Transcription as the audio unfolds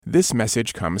This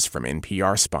message comes from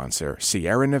NPR sponsor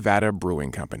Sierra Nevada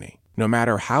Brewing Company. No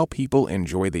matter how people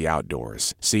enjoy the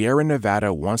outdoors, Sierra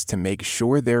Nevada wants to make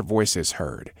sure their voice is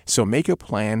heard. So make a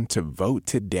plan to vote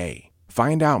today.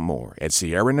 Find out more at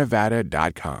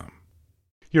sierranevada.com.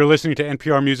 You're listening to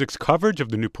NPR Music's coverage of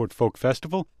the Newport Folk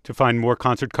Festival. To find more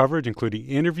concert coverage, including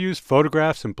interviews,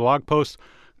 photographs, and blog posts,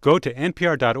 go to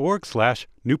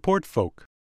npr.org/NewportFolk.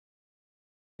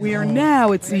 We are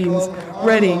now, it seems,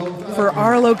 ready for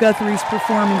Arlo Guthrie's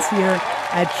performance here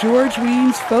at George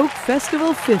Weems Folk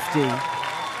Festival 50.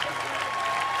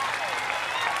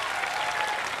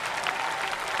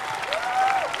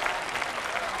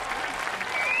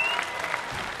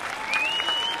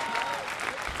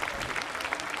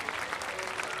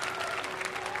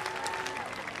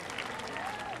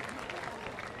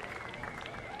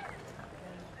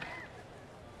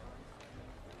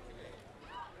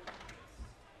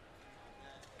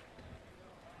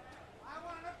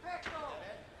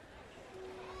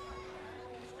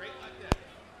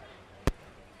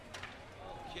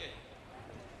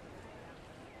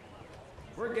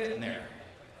 We're getting there.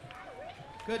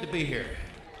 Good to be here.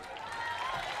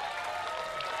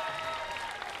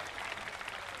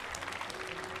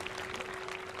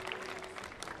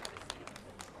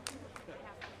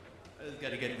 I just got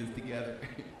to get this together.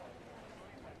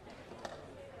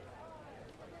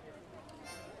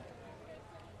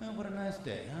 Oh, what a nice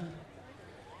day, huh?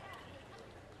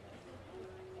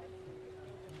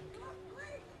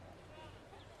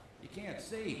 You can't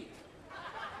see.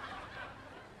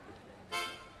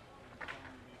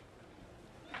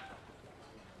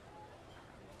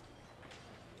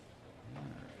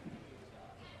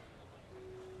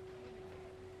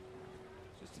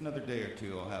 Another day or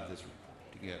two, I'll have this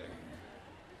together.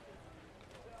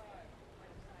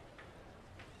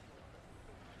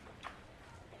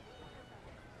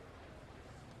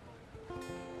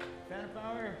 Fan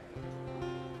power.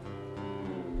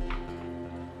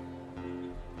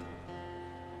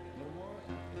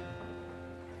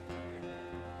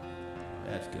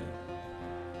 That's good.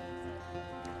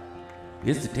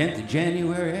 It's the 10th of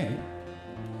January.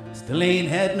 Still ain't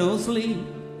had no sleep.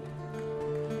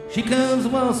 She comes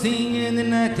waltzing in the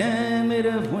nighttime made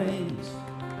of wings.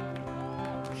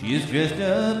 She is dressed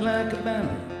up like a ballet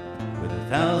with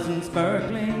 1,000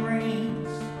 sparkling rings,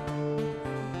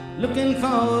 looking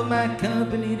for my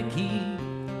company to keep.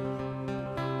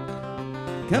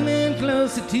 Coming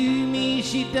closer to me,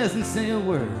 she doesn't say a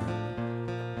word.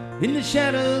 In the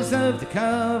shadows of the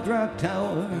carved rock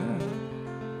tower,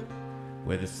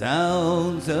 where the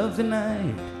sounds of the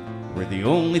night were the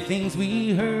only things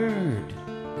we heard.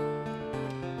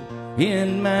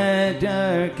 In my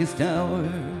darkest hour,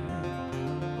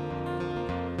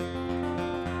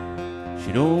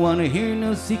 she don't want to hear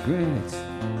no secrets.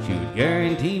 She would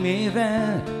guarantee me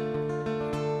that.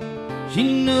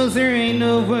 She knows there ain't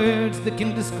no words that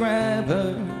can describe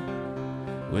her,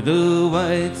 with the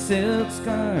white silk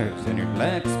scarves and her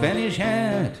black Spanish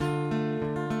hat.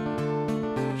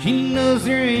 She knows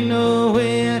there ain't no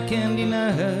way I can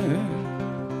deny her.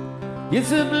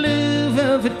 It's a blue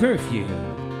velvet perfume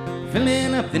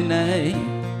filling up the night.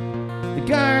 The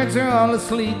guards are all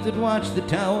asleep that watch the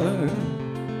tower.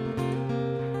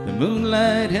 The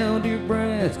moonlight held her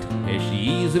breast as she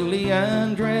easily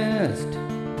undressed.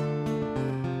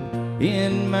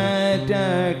 In my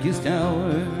darkest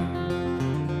hour,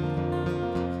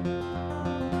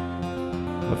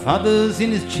 my father's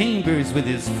in his chambers with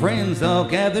his friends all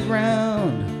gathered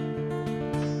round.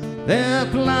 They're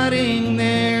plotting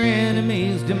their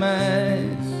enemy's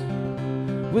demise.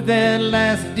 With that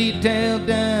last detail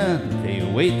done, they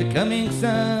await the coming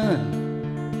sun,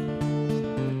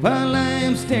 while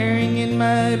I'm staring in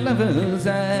my lover's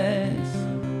eyes.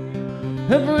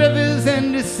 Her brothers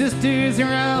and her sisters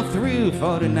are all through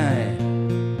for tonight,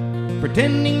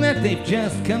 pretending that they've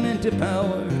just come into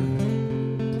power.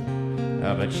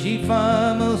 Ah, but she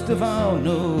far most of all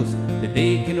knows that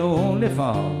they can only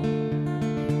fall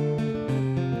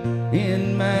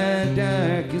in my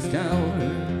darkest hour.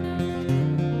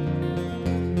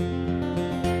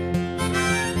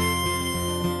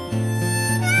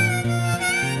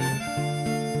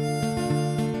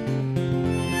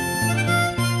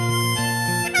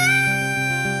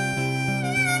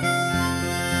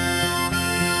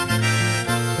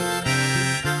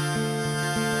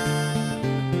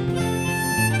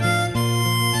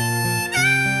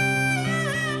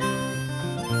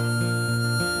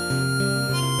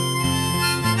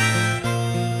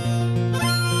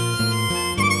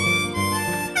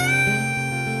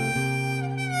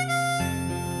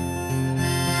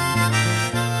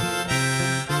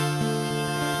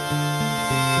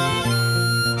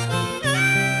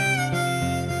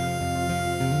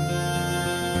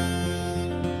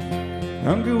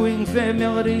 Hunger wings their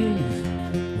melodies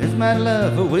as my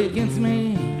love awakens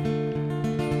me.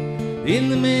 In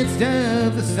the midst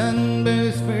of the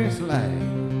sunburst's first light,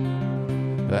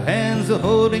 her hands are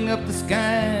holding up the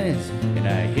skies, and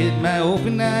I hid my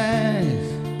open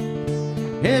eyes.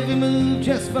 Every move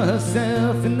just for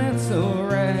herself, and that's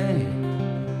alright.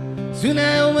 Soon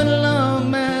I went along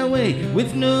my way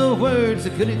with no words I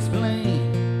could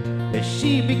explain, as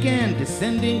she began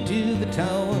descending to the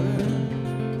tower.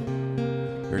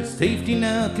 Her safety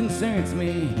now concerns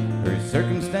me, her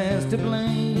circumstance to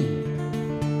blame.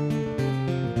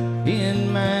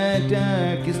 In my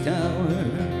darkest hour,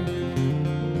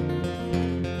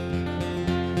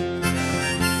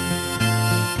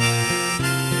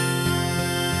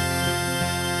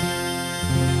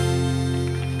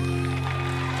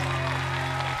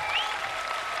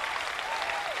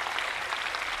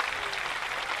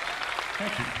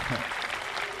 Thank you.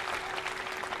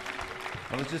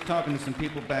 I was just talking to some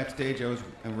people backstage. I was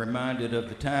reminded of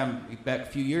the time back a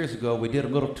few years ago we did a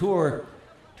little tour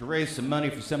to raise some money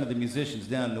for some of the musicians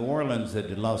down in New Orleans that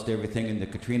had lost everything in the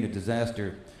Katrina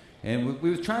disaster. And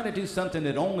we were trying to do something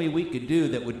that only we could do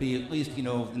that would be at least, you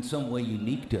know, in some way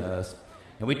unique to us.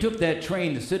 And we took that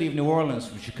train, the city of New Orleans,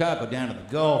 from Chicago down to the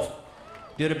Gulf,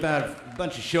 did about a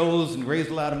bunch of shows and raised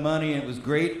a lot of money, and it was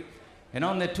great. And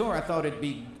on that tour, I thought it'd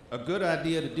be a good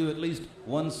idea to do at least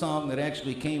one song that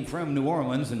actually came from New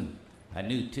Orleans, and I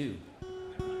knew two.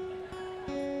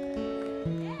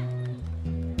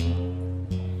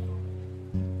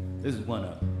 This is one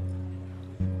of them.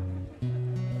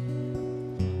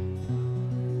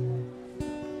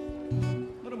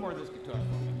 A little more of this guitar for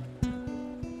me.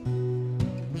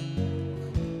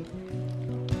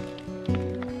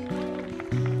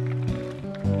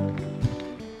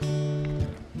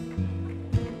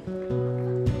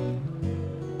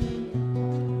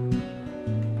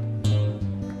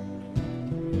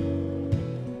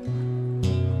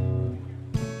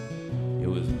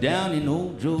 Down in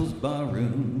old Joe's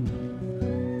barroom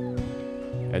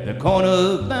at the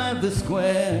corner by the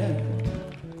square,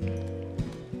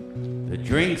 the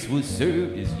drinks were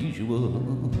served as usual,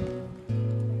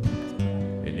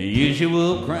 and the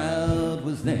usual crowd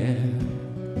was there.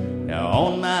 Now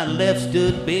on my left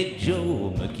stood Big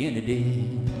Joe McKennedy.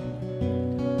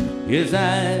 His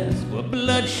eyes were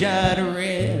bloodshot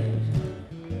red,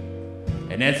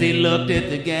 and as he looked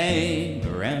at the gang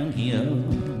around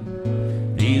him,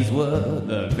 these were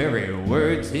the very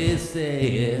words he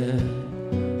said.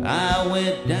 I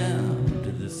went down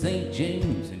to the St.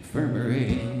 James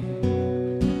Infirmary.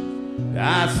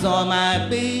 I saw my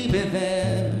baby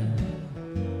there,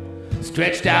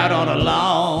 stretched out on a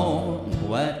long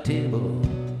white table,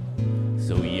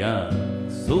 so young,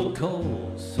 so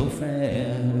cold, so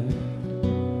fair.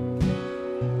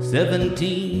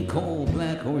 17 coal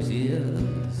black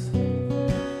horses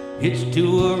hitched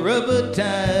to a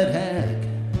rubber-tied hack.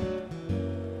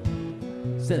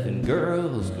 7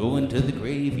 girls going to the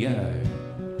graveyard,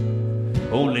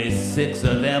 only 6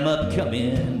 of them are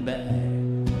coming back.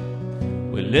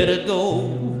 Well, let her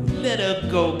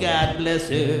go, God bless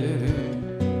her,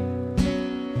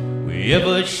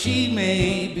 wherever she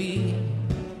may be.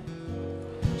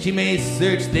 She may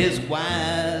search this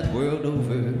wide world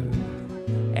over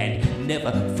and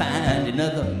never find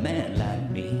another man like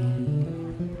me.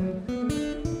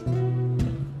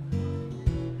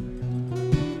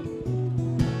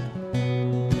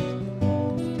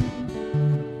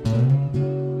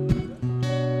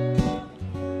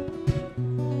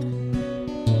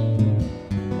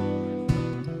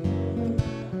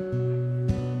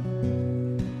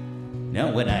 Now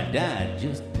when I die,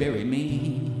 just bury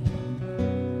me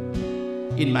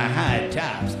in my high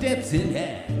top Stetson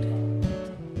hat.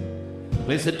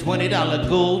 Place a $20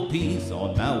 gold piece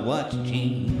on my watch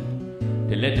chain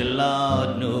to let the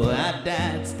Lord know I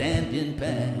died standing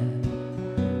pat.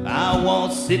 I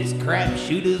want 6 crap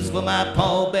shooters for my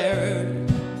pallbearers,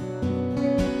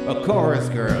 a chorus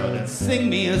girl to sing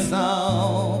me a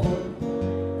song.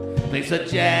 Place a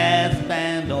jazz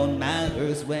band on my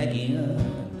hearse wagon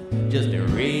just to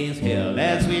raise hell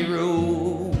as we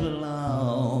roll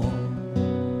along.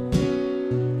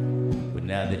 But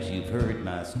now that you've heard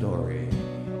my story,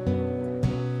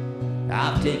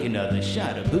 I'll take another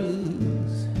shot of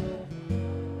booze.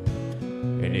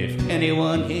 And if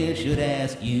anyone here should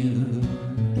ask you,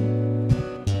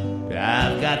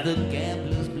 I've got the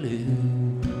gambler's blues.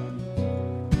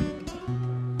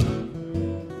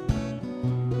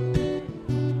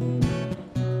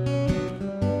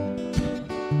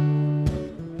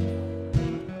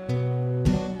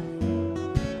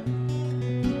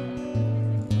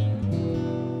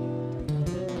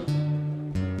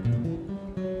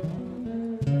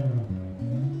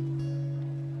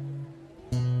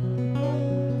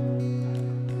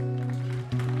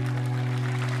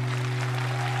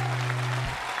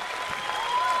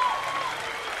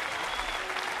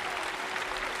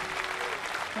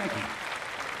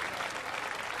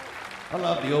 I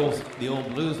love the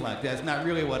old blues like that. It's not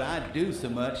really what I do so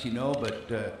much, you know, but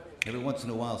every once in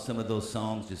a while some of those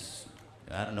songs just,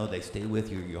 I don't know, they stay with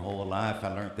you your whole life.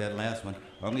 I learned that last one,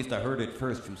 or at least I heard it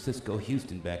first from Cisco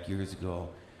Houston back years ago.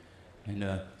 And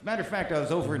as a matter of fact, I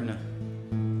was over in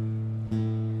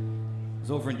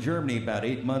Germany about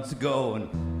 8 months ago, and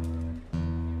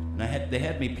they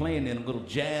had me playing in a little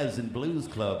jazz and blues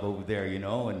club over there, you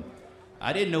know, and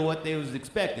I didn't know what they was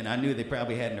expecting. I knew they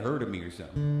probably hadn't heard of me or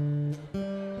something.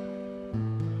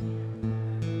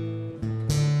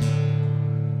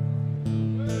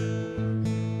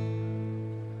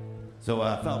 So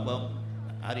I thought, well,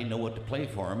 I didn't know what to play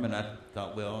for them, and I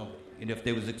thought, well, and if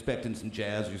they was expecting some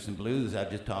jazz or some blues, I'd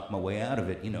just talk my way out of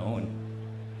it, you know. And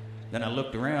then I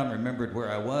looked around, remembered where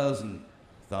I was, and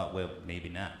thought, well, maybe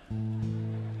not.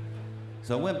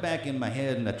 So I went back in my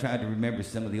head and I tried to remember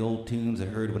some of the old tunes I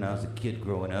heard when I was a kid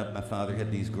growing up. My father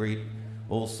had these great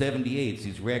old 78s,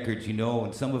 these records, you know,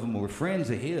 and some of them were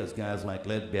friends of his, guys like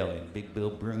Lead Belly and Big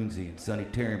Bill Brunsey and Sonny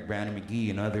Terry and Brownie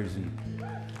McGee and others.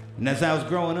 And as I was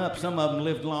growing up, some of them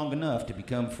lived long enough to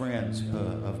become friends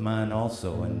of mine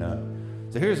also. And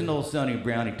so here's an old Sonny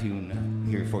Brownie tune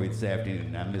here for you this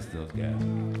afternoon. I miss those guys.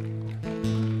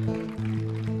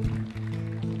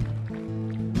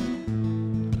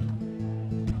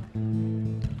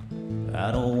 I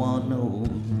don't want no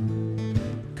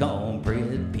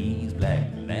cornbread, peas,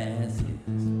 black molasses.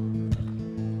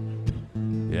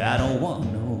 I don't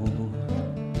want no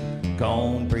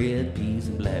cornbread, peas,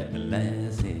 and black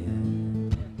molasses.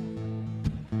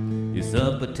 It's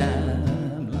supper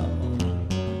time,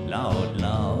 Lord, Lord,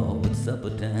 Lord, it's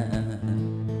supper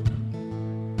time.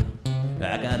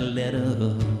 I got a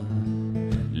letter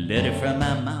from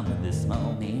my mama this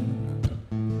morning.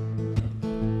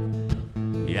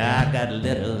 Yeah, I got a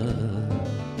letter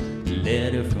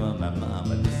from my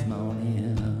mama this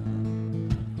morning.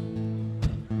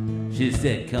 She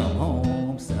said, come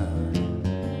home, son.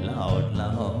 Lord,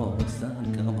 Lord,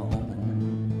 son, come home.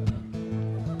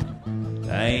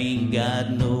 I ain't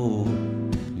got no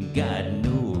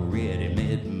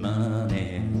ready-made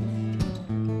money.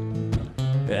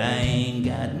 I ain't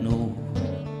got no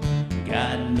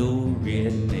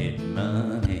ready-made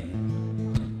money.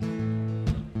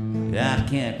 I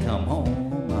can't come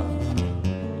home,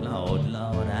 Lord,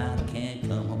 Lord, I can't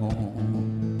come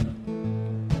home.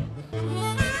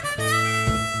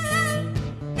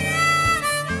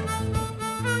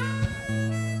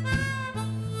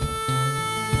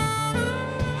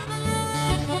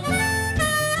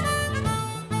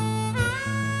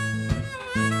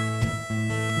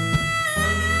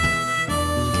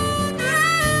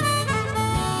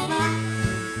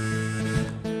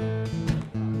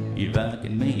 If I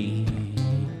can make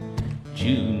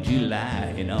June,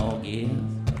 July, and August,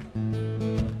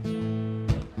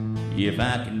 if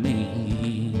I can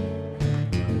make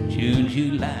June,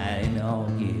 July, and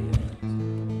August,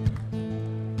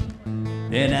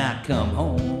 then I come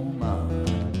home,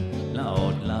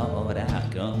 Lord, Lord, I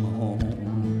come home.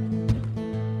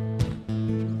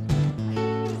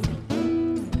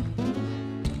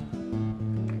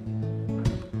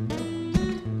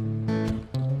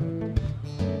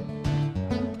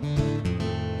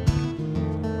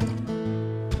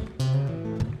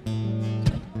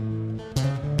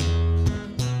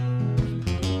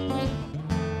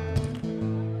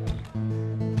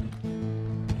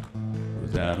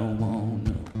 I don't want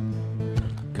no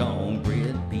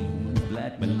cornbread, beans,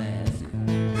 black molasses.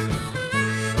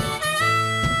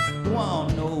 Don't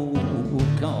want no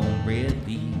cornbread,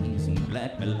 beans, and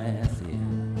black molasses.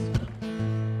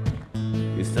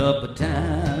 It's supper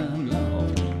time,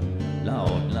 Lord,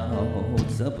 Lord,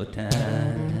 Lord, supper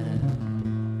time.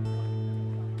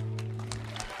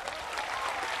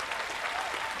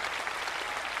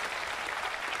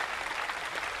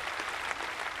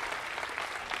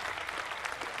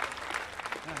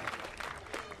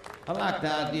 I like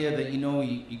the idea that, you know,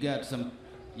 you get some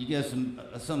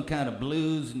kind of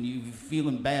blues and you're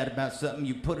feeling bad about something,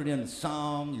 you put it in a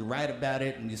song, you write about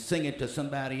it, and you sing it to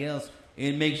somebody else,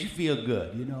 and it makes you feel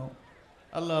good, you know.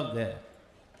 I love that.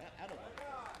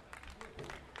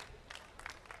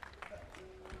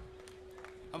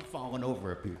 I'm falling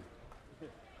over up here.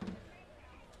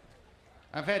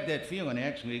 I've had that feeling,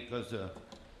 actually, because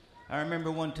I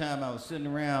remember one time I was sitting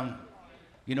around.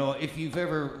 You know, if you've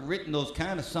ever written those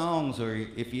kind of songs, or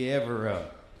if you ever,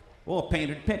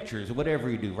 painted pictures or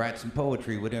whatever you do, write some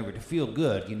poetry, whatever, to feel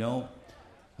good, you know,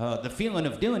 the feeling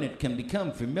of doing it can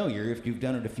become familiar if you've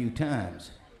done it a few times.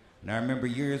 And I remember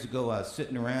years ago, I was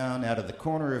sitting around, out of the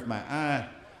corner of my eye,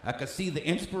 I could see the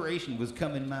inspiration was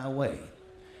coming my way.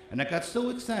 And I got so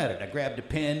excited. I grabbed a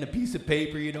pen, a piece of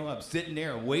paper, you know, I'm sitting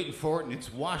there waiting for it, and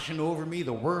it's washing over me.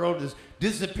 The world is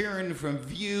disappearing from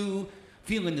view,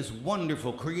 feeling this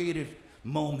wonderful, creative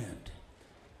moment.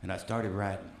 And I started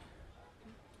writing.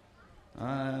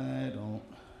 I don't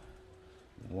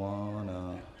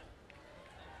wanna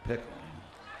pickle.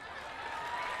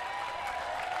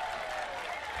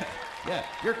 Yeah,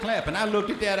 you're clapping. I looked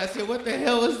at that, I said, what the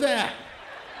hell is that?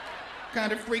 What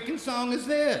kind of freaking song is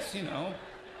this, you know?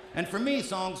 And for me,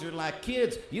 songs are like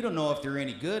kids. You don't know if they're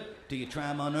any good till you try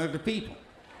them on other people.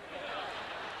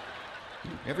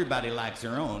 Everybody likes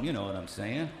their own, you know what I'm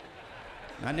saying?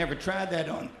 I never tried that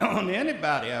on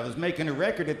anybody. I was making a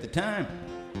record at the time.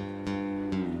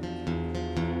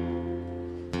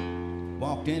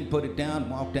 Walked in, put it down,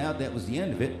 walked out. That was the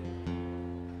end of it.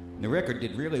 And the record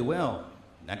did really well.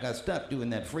 I got stuck doing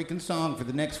that freaking song for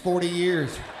the next 40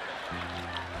 years.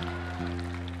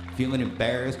 Feeling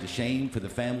embarrassed, ashamed for the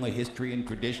family history and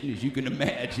tradition, as you can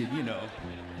imagine, you know.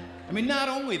 I mean, not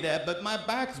only that, but my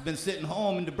bike's been sitting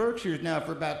home in the Berkshires now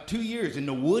for about 2 years in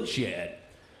the woodshed.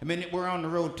 I mean, we're on the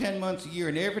road 10 months a year,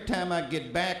 and every time I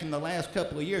get back in the last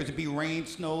couple of years, it'd be rain,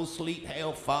 snow, sleet,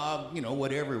 hail, fog, you know,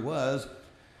 whatever it was.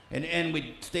 And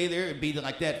we'd stay there, it'd be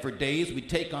like that for days. We'd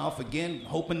take off again,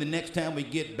 hoping the next time we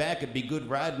get back, it'd be good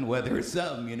riding weather or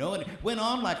something, you know. And it went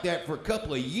on like that for a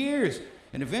couple of years.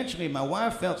 And eventually, my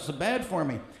wife felt so bad for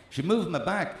me. She moved my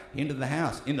bike into the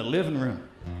house, in the living room.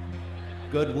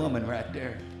 Good woman right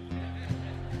there.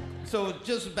 So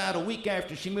just about a week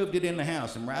after she moved it in the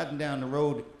house, I'm riding down the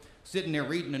road, sitting there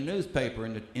reading a newspaper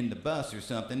in the bus or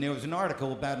something. There was an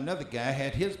article about another guy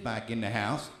had his bike in the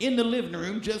house, in the living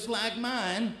room, just like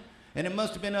mine. And it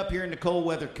must have been up here in the cold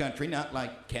weather country, not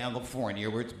like California,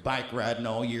 where it's bike riding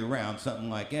all year round, something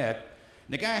like that.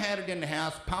 And the guy had it in the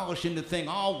house, polishing the thing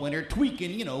all winter,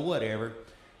 tweaking, you know, whatever.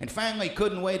 And finally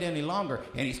couldn't wait any longer,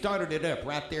 and he started it up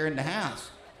right there in the house.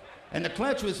 And the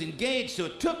clutch was engaged, so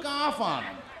it took off on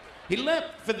him. He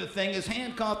leapt for the thing, his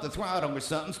hand caught the throttle or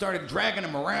something, started dragging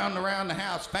him around and around the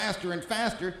house faster and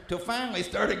faster, till finally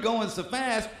started going so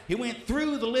fast, he went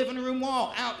through the living room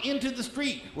wall, out into the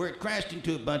street, where it crashed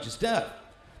into a bunch of stuff.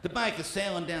 The bike is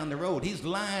sailing down the road. He's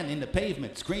lying in the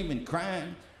pavement, screaming,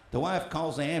 crying. The wife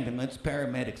calls the ambulance,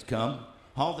 paramedics come,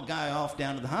 haul the guy off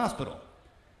down to the hospital.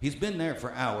 He's been there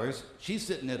for hours. She's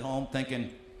sitting at home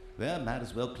thinking, well, might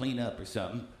as well clean up or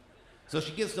something. So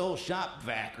she gets the old shop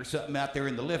vac or something out there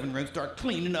in the living room, start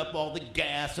cleaning up all the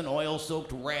gas and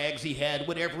oil-soaked rags he had,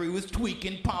 whatever he was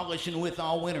tweaking, polishing with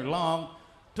all winter long.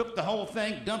 Took the whole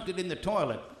thing, dumped it in the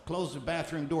toilet, closed the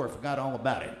bathroom door, forgot all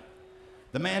about it.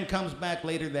 The man comes back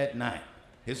later that night,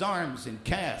 his arms in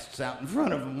casts out in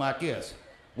front of him like this,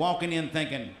 walking in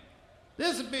thinking,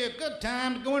 this would be a good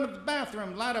time to go into the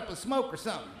bathroom, light up a smoke or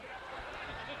something.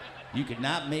 You could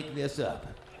not make this up.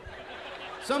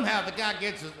 Somehow the guy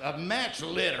gets a match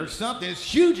lit or something. This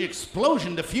huge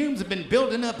explosion. The fumes have been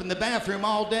building up in the bathroom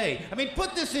all day. I mean,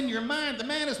 put this in your mind. The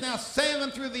man is now sailing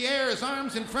through the air, his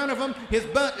arms in front of him. His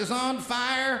butt is on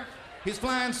fire. He's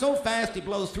flying so fast he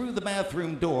blows through the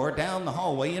bathroom door, down the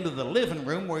hallway, into the living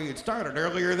room where he had started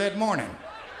earlier that morning.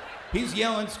 He's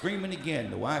yelling, screaming again.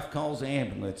 The wife calls the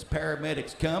ambulance.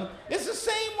 Paramedics come. It's the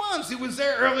same ones who was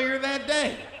there earlier that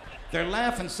day. They're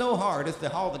laughing so hard as they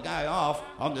haul the guy off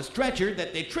on the stretcher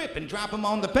that they trip and drop him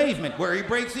on the pavement where he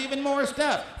breaks even more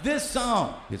stuff. This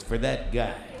song is for that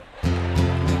guy.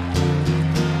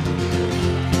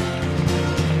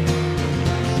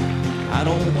 I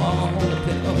don't want to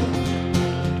pick up,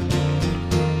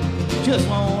 just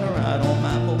want to ride on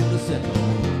my motorcycle.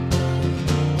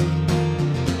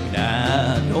 And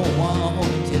I don't want to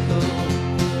tickle,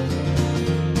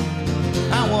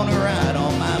 I want to ride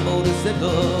on my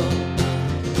motorcycle.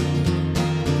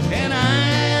 And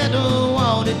I don't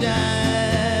want to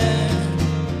die,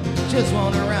 just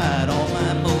want to ride on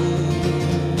my motorcycle.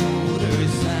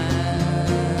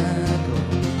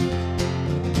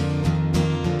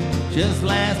 Just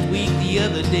last week, the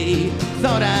other day,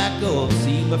 thought I'd go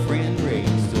see my friend Ray.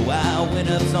 So I went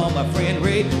up, saw my friend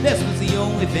Ray. This was the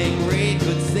only thing Ray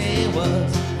could say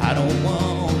was, I don't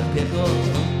want to pick up,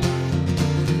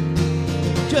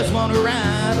 just want to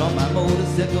ride on my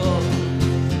motorcycle.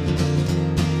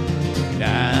 And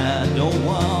I don't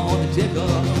want to tickle,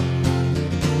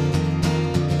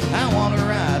 I want to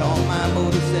ride on my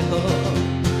motorcycle.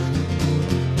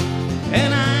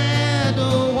 And I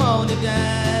don't want to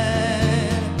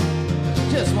die,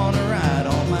 just want to ride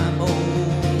on my motorcycle.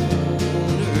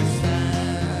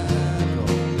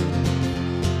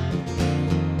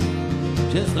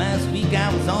 Just last week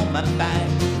I was on my bike,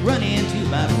 running into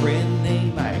my friend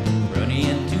named Mike. Running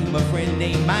into my friend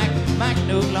named Mike. Mike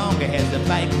no longer has a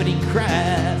bike, but he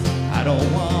cries, I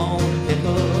don't want a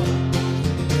pickle.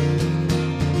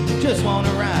 Just want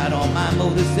to ride on my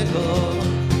motorcycle.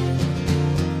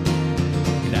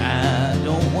 And I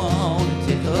don't want a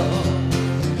tickle.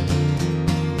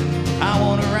 I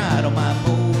want to ride on my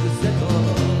motorcycle.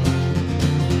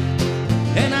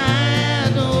 And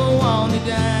I don't want to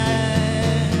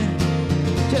die.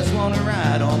 Just want to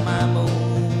ride on my motorcycle.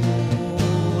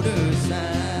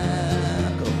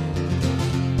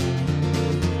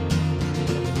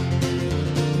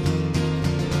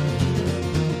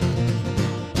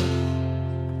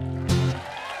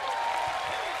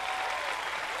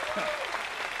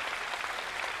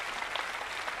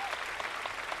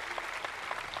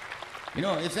 You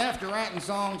know, it's after writing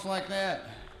songs like that,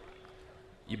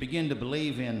 you begin to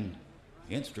believe in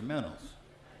instrumentals.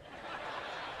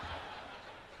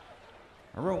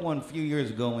 I wrote one a few years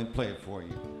ago and we play it for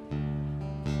you.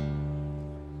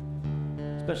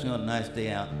 Especially on a nice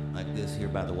day out like this here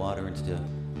by the water and stuff.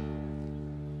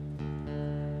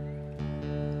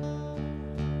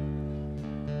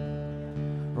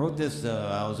 I wrote this,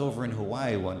 I was over in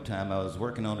Hawaii one time. I was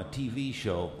working on a TV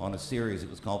show, on a series. It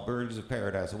was called Birds of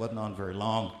Paradise. It wasn't on very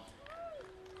long.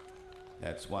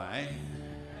 That's why.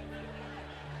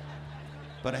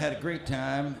 But I had a great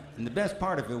time, and the best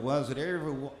part of it was that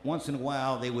every once in a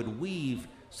while they would weave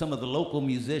some of the local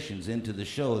musicians into the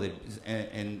show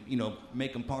and you know,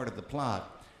 make them part of the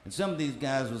plot. And some of these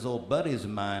guys was old buddies of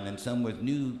mine, and some was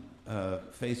new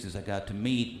faces I got to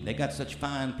meet. They got such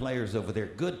fine players over there,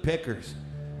 good pickers.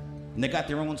 And they got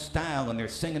their own style, and they're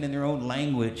singing in their own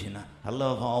language, and I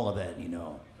love all of that, you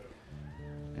know.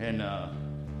 And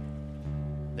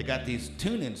they got these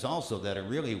tune-ins also that are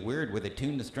really weird, where they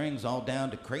tune the strings all down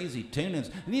to crazy tune-ins.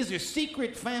 And these are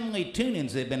secret family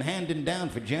tune-ins they've been handing down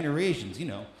for generations, you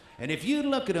know. And if you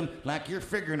look at them like you're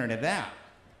figuring it out,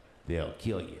 they'll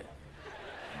kill you.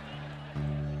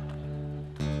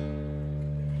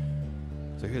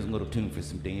 So here's a little tune for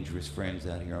some dangerous friends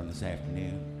out here on this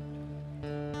afternoon.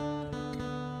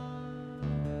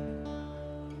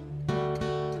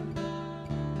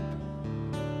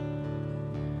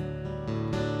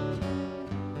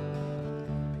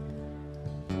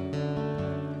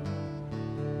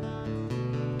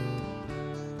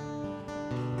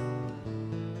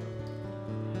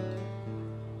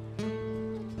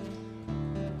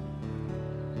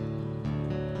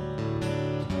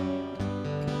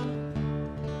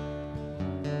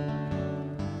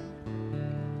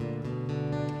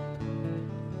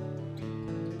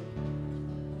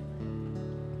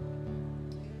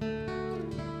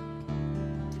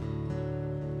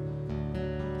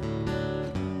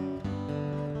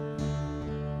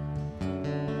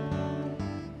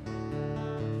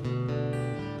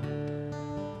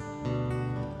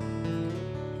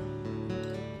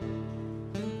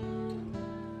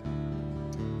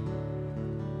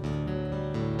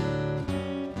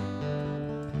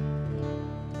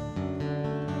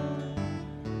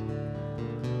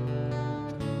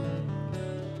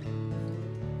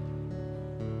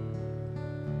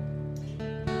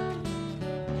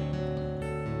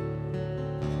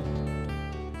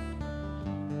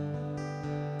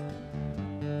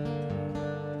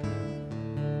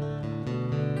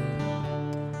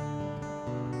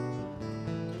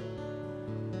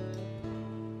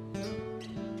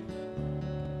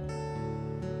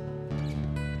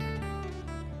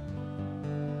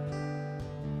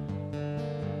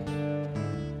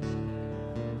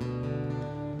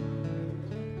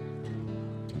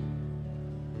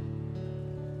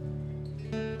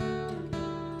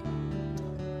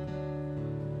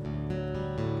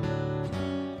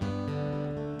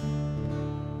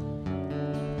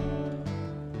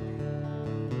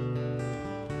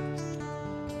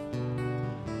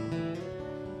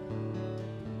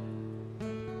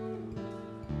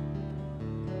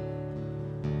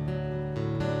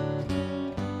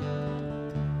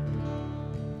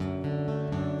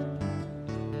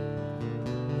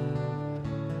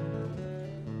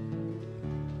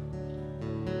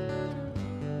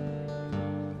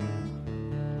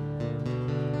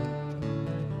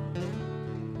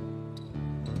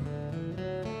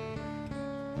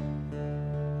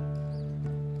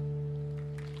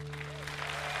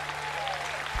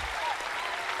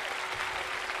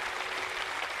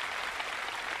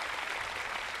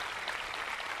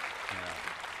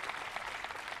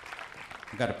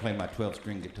 I've got to play my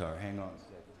 12-string guitar. Hang on a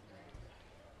second.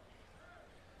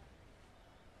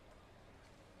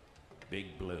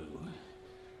 Big Blue.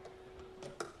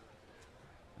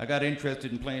 I got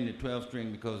interested in playing the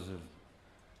 12-string because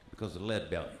of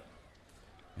Lead Belly.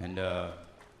 And,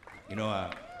 you know, I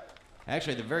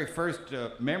Actually, the very first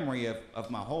memory of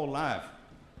my whole life.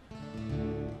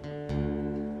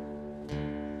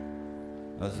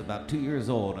 I was about 2 years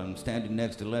old. I'm standing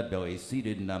next to Leadbelly. He's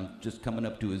seated, and I'm just coming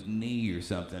up to his knee or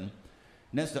something. And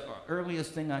that's the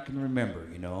earliest thing I can remember,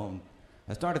 you know.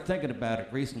 I started thinking about it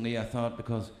recently, I thought,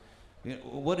 because you know,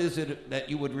 what is it that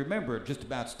you would remember just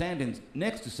about standing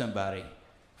next to somebody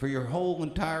for your whole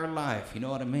entire life, you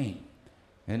know what I mean?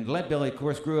 And Leadbelly, of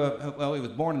course, grew up, well, he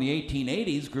was born in the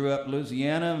 1880s, grew up in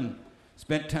Louisiana, and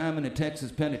spent time in the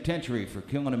Texas penitentiary for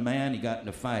killing a man. He got in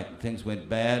a fight, and things went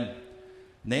bad.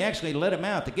 And they actually let him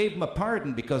out. They gave him a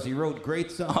pardon because he wrote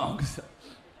great songs.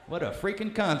 What a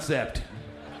freaking concept.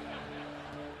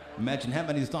 Imagine how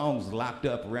many songs locked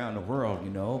up around the world,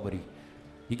 you know, but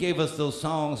he gave us those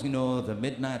songs, you know, the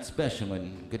Midnight Special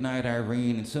and Goodnight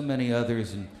Irene and so many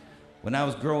others. And when I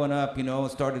was growing up, you know, I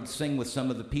started to sing with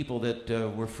some of the people that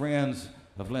were friends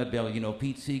of Leadbelly, you know,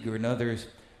 Pete Seeger and others.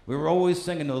 We were always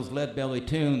singing those Leadbelly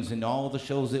tunes in all the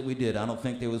shows that we did. I don't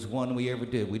think there was one we ever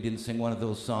did. We didn't sing one of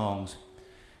those songs.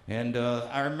 And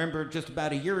I remember just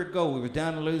about a year ago, we were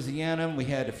down in Louisiana, and we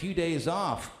had a few days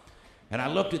off. And I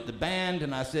looked at the band,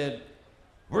 and I said,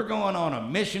 "We're going on a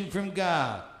mission from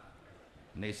God."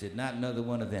 And they said, "Not another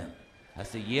one of them." I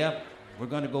said, "Yep, we're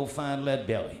going to go find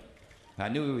Leadbelly." I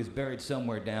knew he was buried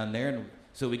somewhere down there, and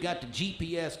so we got the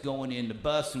GPS going in the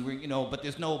bus, and you know, but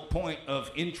there's no point of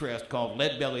interest called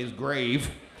Leadbelly's grave.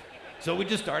 So we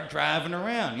just started driving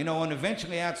around, you know, and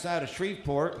eventually outside of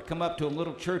Shreveport, we come up to a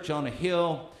little church on a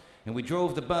hill, and we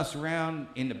drove the bus around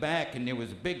in the back, and there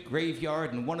was a big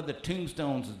graveyard, and one of the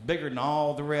tombstones was bigger than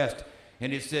all the rest.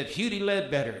 And it said, "Hughie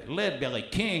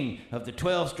Leadbelly, king of the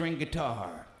 12-string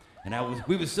guitar." And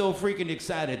we were so freaking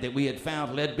excited that we had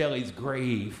found Leadbelly's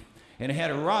grave. And it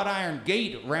had a wrought iron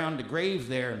gate around the grave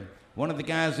there. And one of the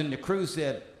guys in the crew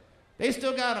said, "They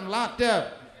still got him locked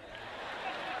up."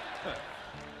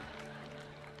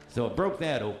 So I broke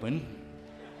that open.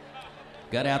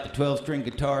 Got out the 12-string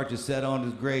guitar, just sat on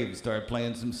his grave and started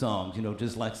playing some songs, you know,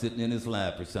 just like sitting in his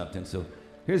lap or something. So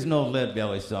here's an old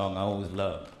Leadbelly song I always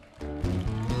loved.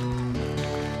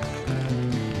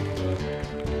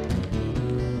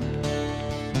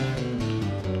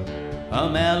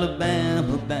 I'm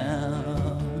Alabama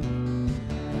bound.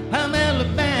 I'm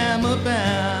Alabama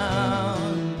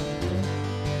bound.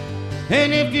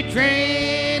 And if your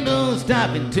train don't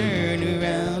stop and turn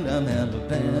around, I'm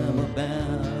Alabama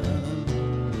bound.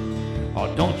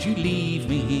 Oh, don't you leave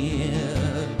me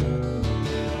here.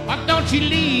 Oh, don't you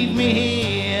leave me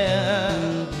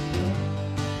here.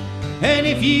 And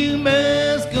if you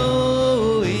must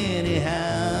go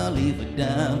anyhow, leave a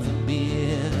dime for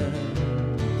beer.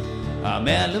 I'm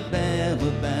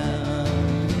Alabama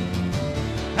bound.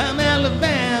 I'm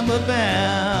Alabama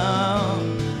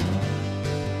bound.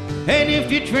 And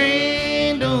if your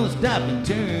train don't stop and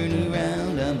turn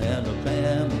around, I'm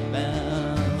Alabama bound.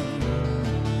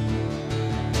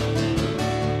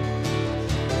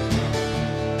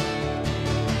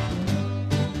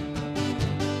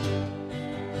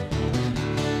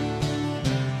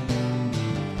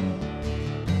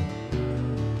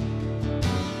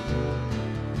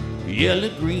 Yellow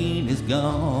green is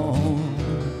gone.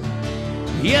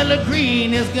 Yellow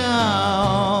green is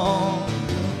gone.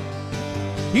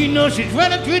 You know she's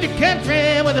running through the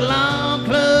country with her long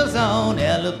clothes on.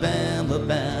 Alabama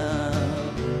bound.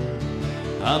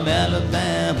 I'm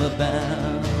Alabama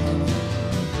bound.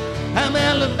 I'm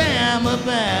Alabama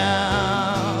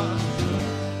bound.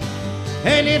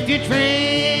 And if your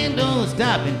train don't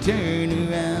stop and turn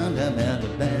around, I'm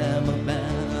Alabama bound.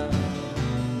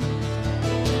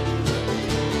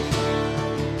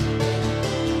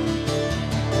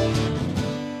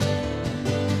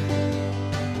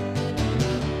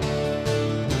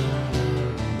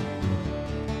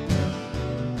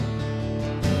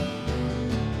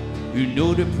 You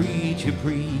know the preacher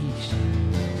preached.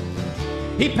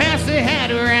 He passed the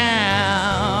hat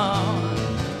around.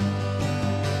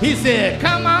 He said,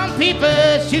 "Come on,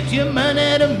 people, shoot your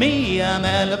money to me. I'm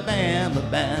Alabama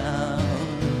bound.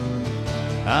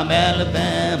 I'm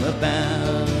Alabama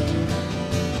bound.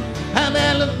 I'm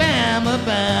Alabama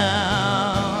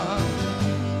bound.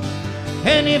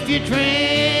 And if your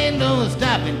train don't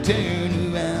stop and turn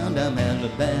around, I'm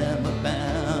Alabama bound.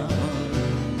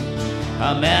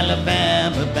 I'm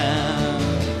Alabama bound.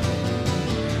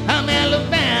 I'm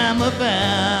Alabama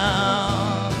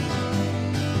bound.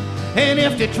 And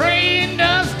if the train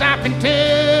does stop and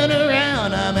turn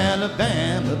around, I'm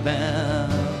Alabama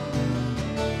bound.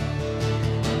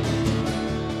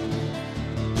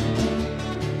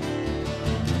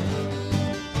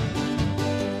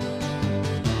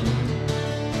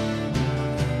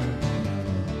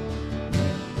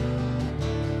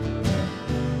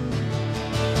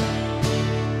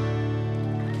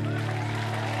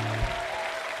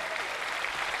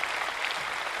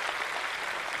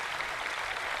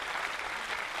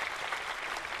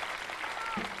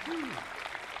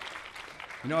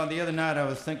 know, the other night I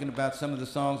was thinking about some of the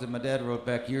songs that my dad wrote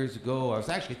back years ago. I was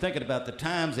actually thinking about the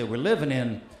times they were living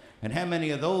in and how many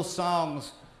of those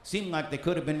songs seemed like they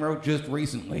could have been wrote just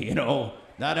recently, you know.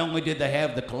 Not only did they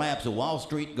have the collapse of Wall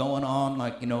Street going on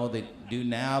like, you know, they do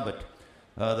now, but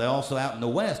they also out in the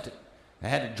West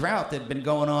had a drought that had been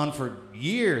going on for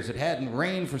years. It hadn't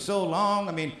rained for so long.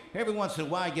 I mean, every once in a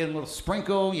while you get a little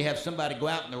sprinkle, you have somebody go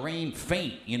out in the rain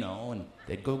faint, you know, and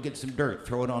they'd go get some dirt,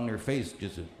 throw it on their face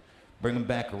just to bring them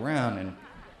back around, and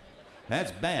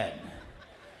that's bad.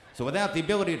 So without the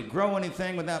ability to grow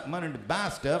anything, without money to buy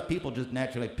stuff, people just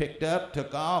naturally picked up,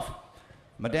 took off.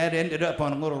 My dad ended up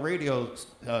on a little radio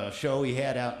show he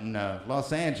had out in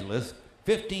Los Angeles,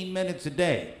 15 minutes a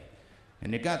day.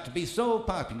 And it got to be so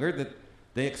popular that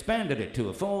they expanded it to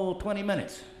a full 20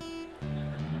 minutes.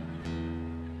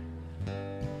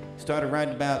 Started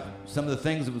writing about some of the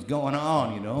things that was going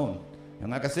on, you know. And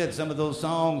like I said, some of those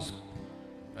songs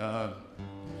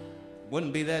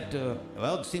wouldn't be that,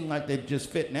 well, it seemed like they'd just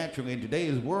fit naturally in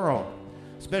today's world.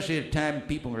 Especially at a time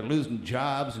people are losing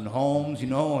jobs and homes, you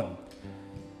know,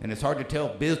 and it's hard to tell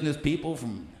business people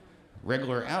from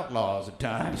regular outlaws at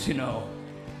times, you know.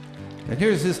 And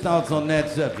here's his thoughts on that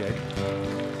subject.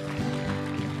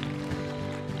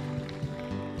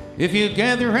 If you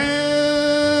gather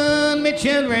round me,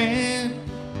 children,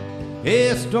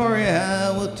 a story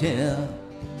I will tell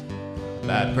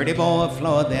about pretty boy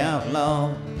Floyd the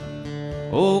outlaw.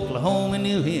 Oklahoma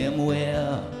knew him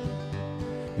well.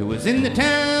 It was in the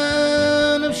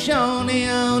town of Shawnee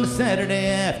on a Saturday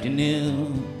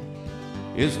afternoon.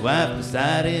 His wife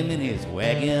beside him in his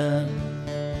wagon,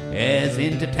 as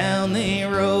into town they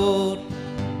rode.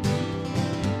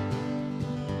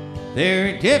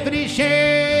 Their deputy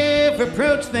sheriff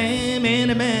approached them in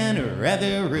a manner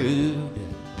rather rude,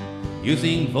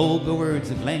 using vulgar words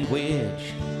of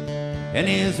language, and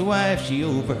his wife she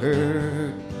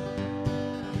overheard.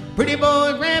 Pretty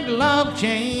boy grabbed a log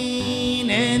chain,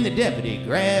 and the deputy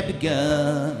grabbed a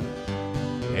gun.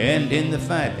 And in the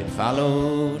fight that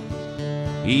followed,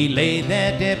 he laid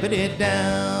that deputy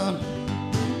down.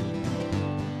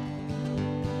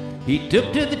 He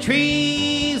took to the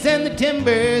trees and the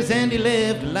timbers, and he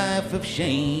lived a life of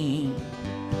shame.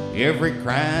 Every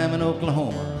crime in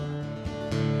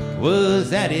Oklahoma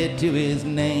was added to his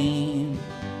name.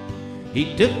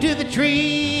 He took to the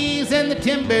trees and the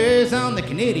timbers on the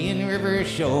Canadian River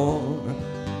shore,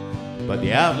 but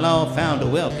the outlaw found a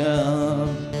welcome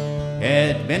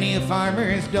at many a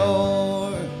farmer's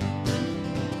door.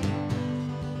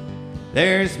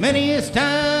 There's many a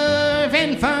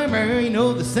starving farmer, you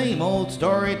know the same old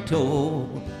story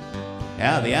told,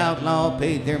 how the outlaw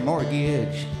paid their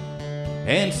mortgage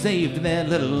and saved their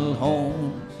little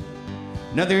homes.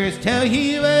 And others tell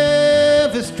you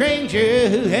of a stranger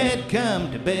who had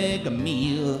come to beg a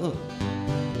meal,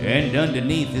 and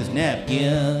underneath his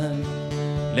napkin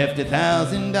left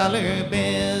 $1,000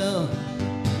 bill.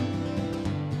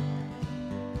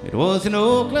 It was in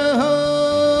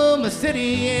Oklahoma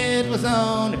City, it was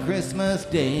on a Christmas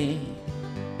day.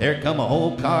 There come a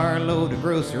whole carload of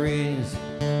groceries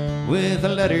with a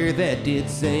letter that did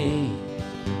say,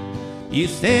 you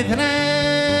say that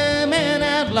I'm an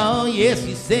outlaw, yes,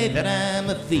 you say that I'm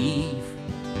a thief.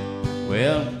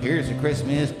 Well, here's a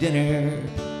Christmas dinner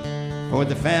for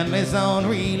the families on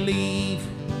relief.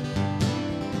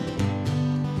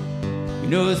 You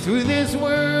know, through this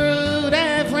world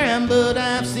I've rambled,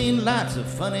 I've seen lots of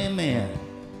funny men.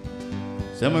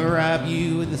 Some will rob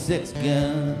you with a six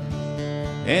gun,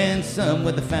 and some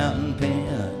with a fountain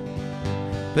pen.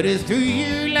 But it's through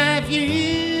your life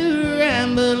you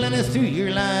ramble, and it's through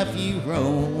your life you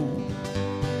roam.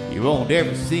 You won't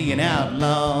ever see an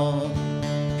outlaw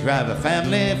drive a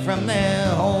family from their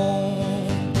home.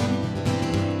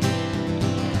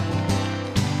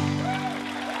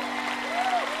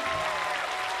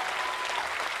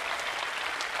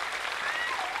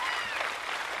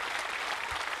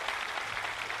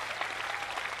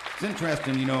 It's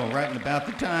interesting, you know, writing about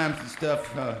the times and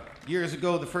stuff. Years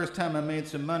ago, the first time I made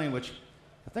some money, which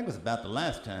I think was about the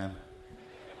last time,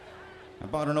 I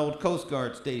bought an old Coast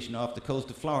Guard station off the coast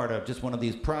of Florida, just one of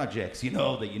these projects, you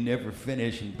know, that you never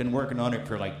finish, and been working on it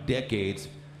for like decades.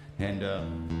 And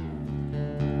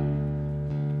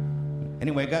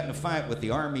anyway, I got in a fight with the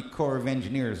Army Corps of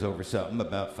Engineers over something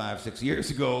about 5-6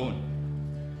 years ago.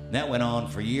 That went on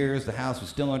for years. The house was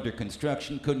still under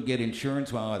construction, couldn't get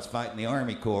insurance while I was fighting the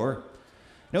Army Corps.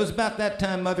 And it was about that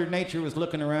time Mother Nature was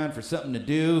looking around for something to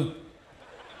do.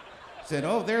 Said,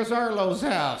 oh, there's Arlo's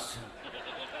house.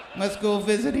 Let's go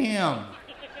visit him.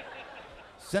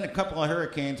 Sent a couple of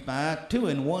hurricanes by, 2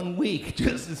 in 1 week,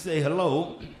 just to say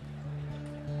hello.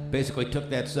 Basically took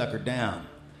that sucker down.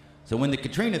 So when the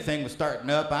Katrina thing was starting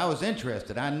up, I was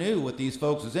interested. I knew what these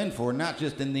folks was in for, not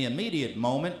just in the immediate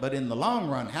moment, but in the long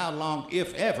run, how long,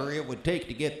 if ever, it would take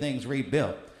to get things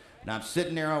rebuilt. And I'm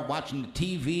sitting there watching the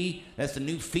TV. That's the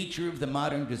new feature of the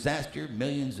modern disaster.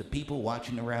 Millions of people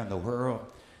watching around the world.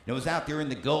 And it was out there in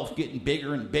the Gulf getting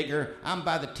bigger and bigger. I'm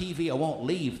by the TV. I won't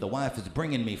leave. The wife is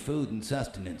bringing me food and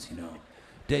sustenance, you know,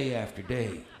 day after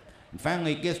day. And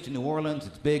finally it gets to New Orleans.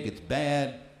 It's big. It's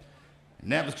bad.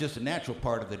 And that was just a natural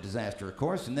part of the disaster, of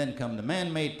course. And then come the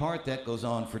man-made part. That goes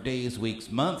on for days,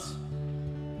 weeks, months.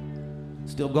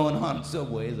 Still going on in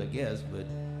some ways, I guess, but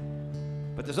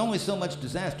there's only so much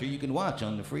disaster you can watch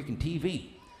on the freaking TV.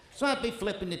 So I'd be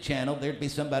flipping the channel. There'd be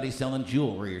somebody selling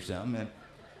jewelry or something. And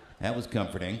that was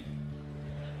comforting.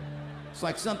 It's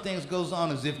like some things goes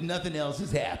on as if nothing else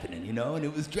is happening, you know, and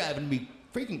it was driving me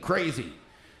freaking crazy.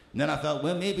 And then I thought,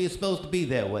 well, maybe it's supposed to be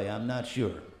that way. I'm not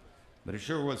sure. But it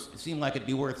sure was, it seemed like it'd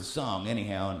be worth a song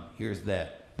anyhow, and here's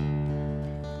that.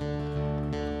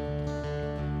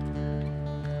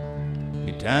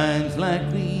 In times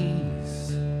like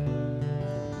these,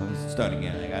 let's start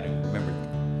again, I gotta remember.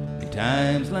 In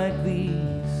times like these,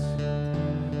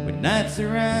 when night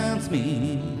surrounds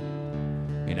me,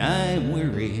 and I'm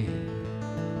weary,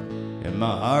 and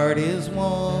my heart is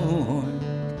worn,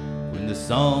 when the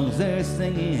songs they're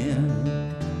singing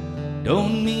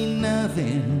don't mean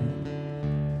nothing,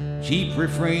 cheap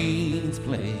refrains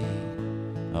play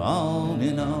on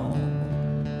and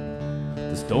on.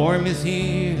 The storm is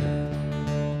here,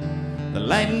 the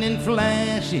lightning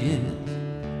flashes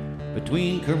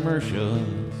between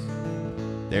commercials,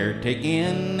 they're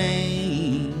taking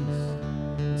names.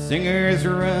 Singers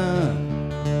run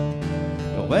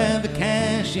where the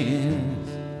cash is.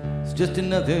 It's just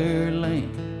another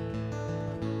link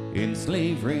in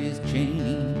slavery's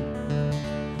chain.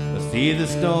 I see the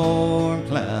storm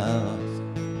clouds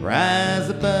rise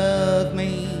above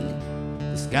me.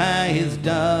 The sky is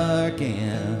dark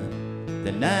and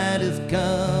the night has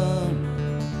come.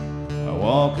 I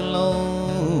walk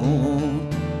alone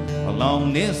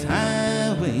along this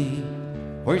highway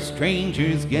where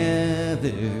strangers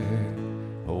gather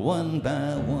one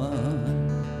by one.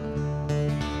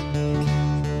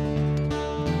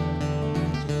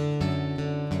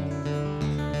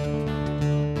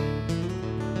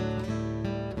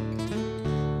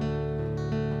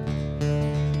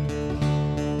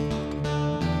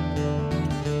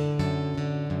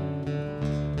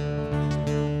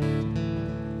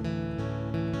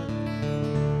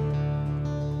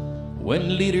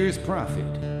 When leaders profit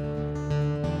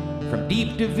from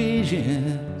deep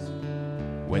divisions,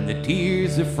 when the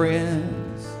tears of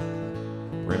friends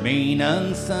remain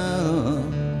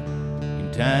unsung,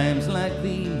 in times like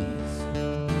these,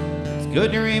 it's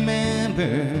good to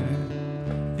remember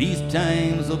these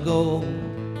times will go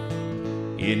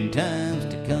in times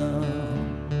to come.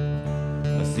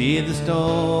 I see the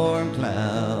storm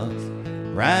clouds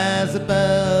rise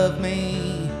above me.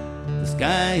 The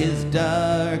sky is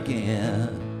dark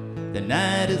and the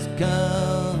night has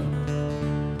come.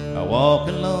 I walk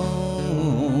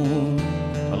alone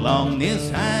along this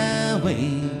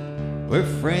highway where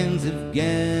friends have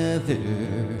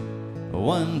gathered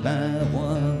one by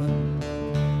one.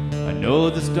 I know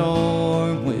the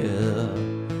storm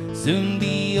will soon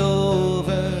be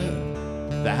over.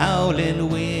 The howling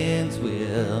winds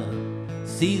will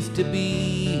cease to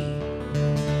be.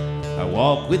 I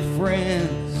walk with friends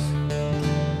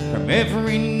from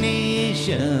every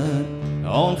nation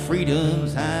on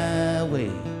freedom's highway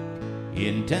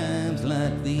in times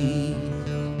like these.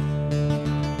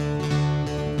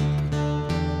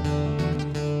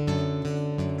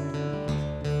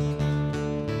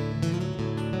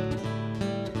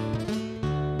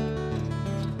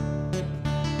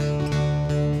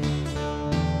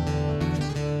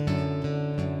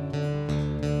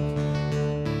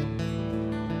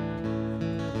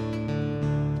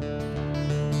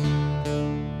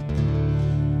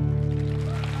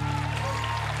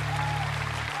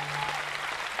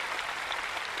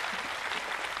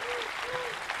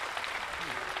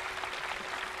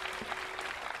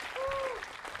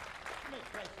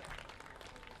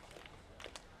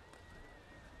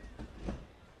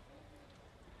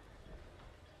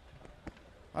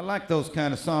 I like those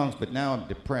kind of songs, but now I'm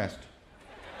depressed.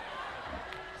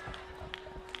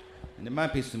 And there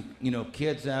might be some,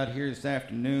 kids out here this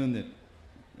afternoon that,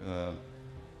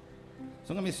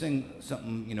 so let me sing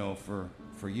something,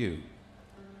 for you.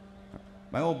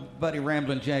 My old buddy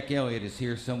Ramblin' Jack Elliott is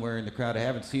here somewhere in the crowd. I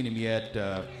haven't seen him yet,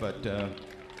 but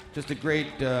just a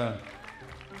great, where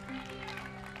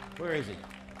is he?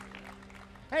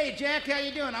 Hey, Jack, how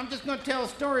you doing? I'm just going to tell a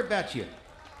story about you.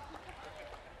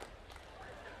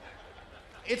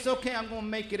 It's okay, I'm gonna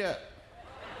make it up.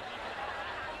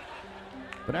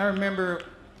 But I remember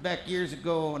back years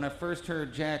ago when I first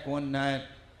heard Jack one night,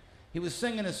 he was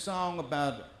singing a song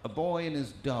about a boy and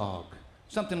his dog.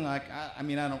 Something like, I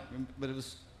don't, but it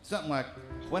was something like,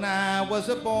 when I was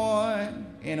a boy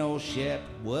and old Shep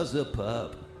was a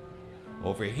pup,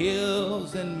 over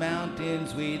hills and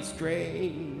mountains we'd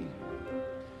stray.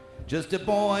 Just a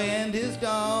boy and his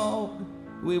dog,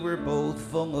 we were both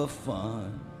full of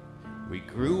fun. We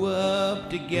grew up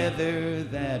together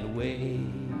that way.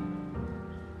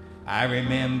 I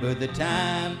remember the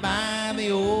time by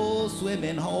the old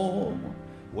swimming hole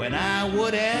when I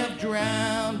would have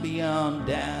drowned beyond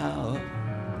doubt.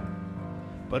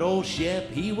 But old Shep,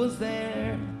 he was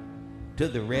there. To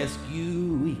the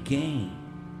rescue he came.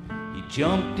 He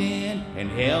jumped in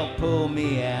and helped pull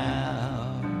me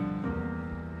out.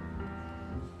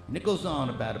 And it goes on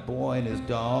about a boy and his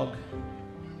dog.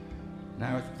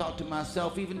 And I thought to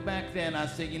myself, even back then, I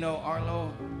said, you know,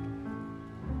 Arlo,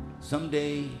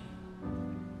 someday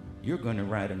you're going to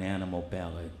write an animal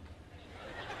ballad.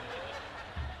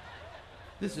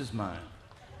 This is mine.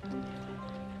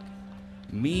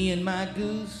 Me and my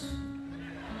goose,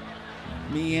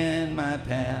 me and my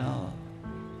pal,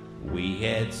 we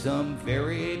had some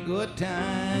very good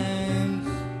times.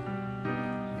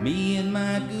 Me and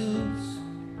my goose,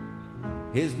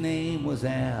 his name was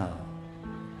Al,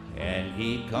 and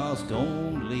he cost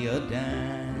only a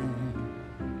dime.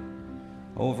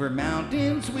 Over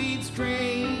mountains we'd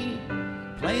stray,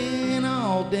 playing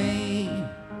all day.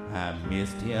 I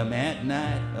missed him at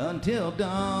night until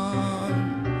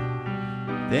dawn.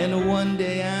 Then one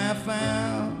day I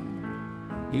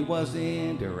found he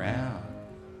wasn't around.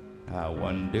 I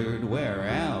wondered where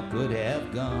Al could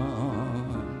have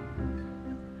gone.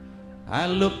 I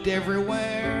looked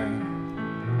everywhere,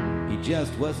 he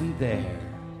just wasn't there.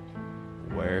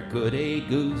 Where could a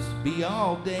goose be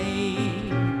all day?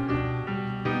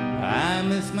 I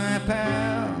miss my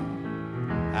pal,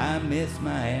 I miss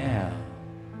my Al.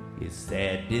 It's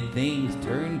sad did things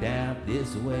turned out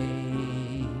this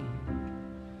way.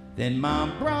 Then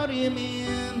Mom brought him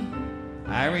in,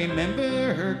 I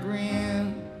remember her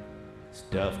grin,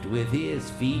 stuffed with his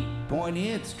feet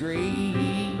pointed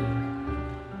straight.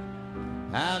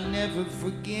 I'll never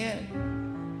forget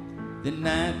the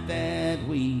night that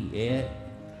we ate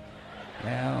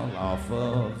Al off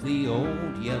of the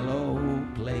old yellow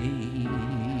plate.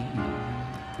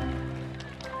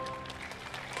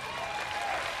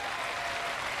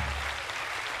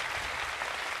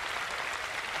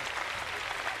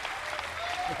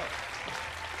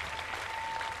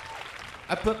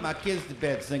 I put my kids to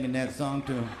bed singing that song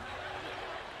to them,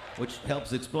 which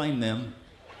helps explain them.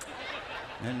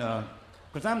 And,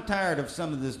 because I'm tired of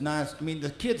some of this nice,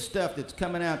 the kid stuff that's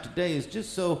coming out today is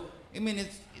just so,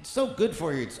 it's so good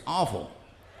for you, it's awful.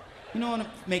 You know what,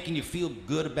 making you feel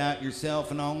good about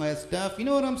yourself and all that stuff. You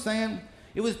know what I'm saying?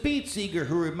 It was Pete Seeger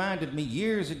who reminded me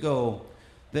years ago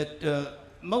that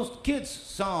most kids'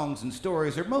 songs and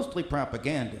stories are mostly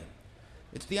propaganda.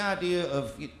 It's the idea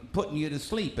of putting you to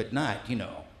sleep at night, you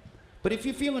know. But if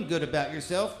you're feeling good about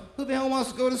yourself, who the hell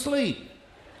wants to go to sleep?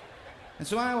 And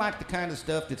so I like the kind of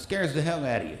stuff that scares the hell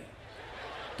out of you.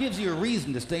 Gives you a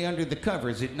reason to stay under the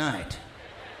covers at night.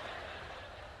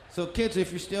 So kids,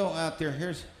 if you're still out there,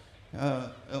 here's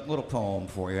a little poem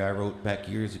for you I wrote back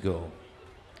years ago.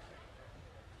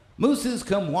 Mooses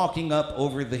come walking up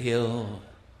over the hill.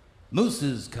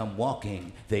 Mooses come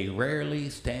walking, they rarely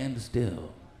stand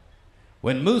still.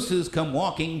 When mooses come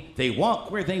walking, they walk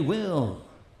where they will.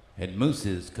 And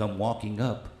mooses come walking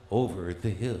up over the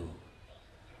hill.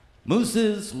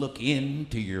 Mooses look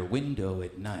into your window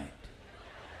at night.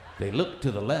 They look to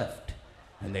the left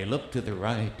and they look to the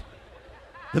right.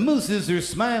 The mooses are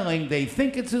smiling, they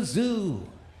think it's a zoo.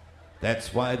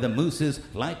 That's why the mooses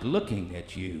like looking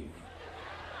at you.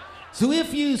 So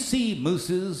if you see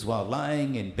mooses while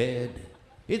lying in bed,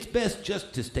 it's best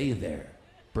just to stay there,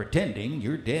 pretending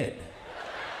you're dead.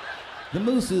 The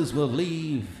mooses will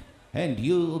leave, and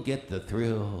you'll get the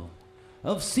thrill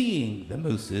of seeing the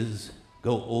mooses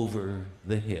go over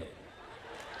the hill.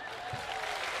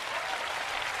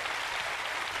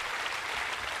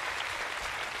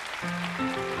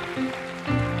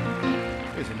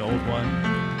 Here's an old one.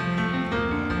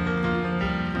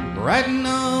 Riding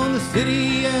on the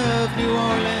city of New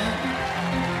Orleans,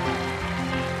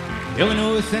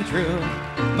 Illinois Central,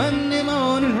 Monday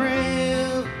morning rail.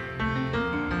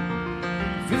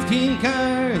 15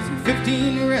 cars and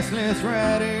 15 restless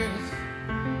riders,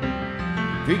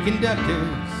 3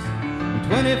 conductors and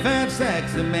 25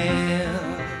 sacks of mail.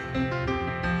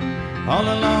 All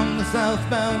along the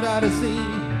southbound Odyssey,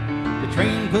 The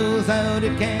train pulls out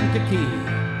at Kankakee,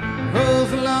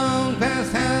 rolls along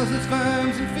past houses,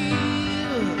 farms, and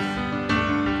fields,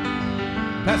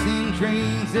 passing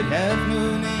trains that have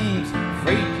no names,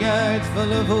 freight yards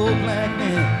full of old black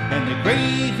men, and the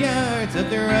graveyards of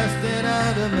the rusted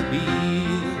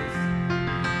automobiles.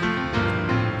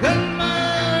 Good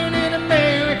morning,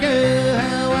 America,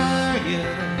 how are you?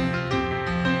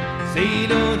 Say,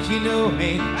 don't you know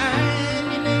me?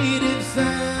 I'm your native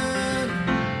son.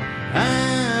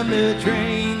 I'm the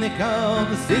train they call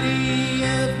the city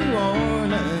of New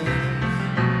Orleans.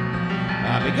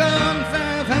 I'll be gone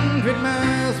 500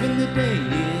 miles when the day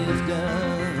is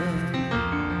done.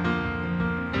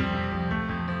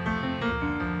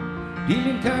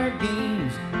 Dealing card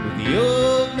games with the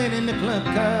old men in the club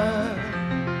car.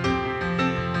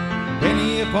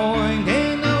 Penny a point,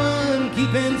 ain't no one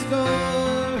keeping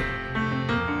score.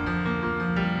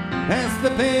 Pass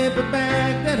the paper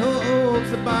bag that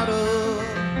holds the bottle.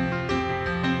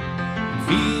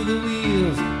 Feel the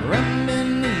wheels run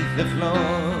beneath the floor.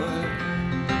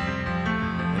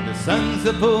 And the sons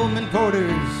of Pullman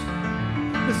porters,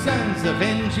 the sons of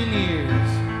engineers,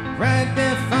 ride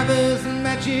their fathers'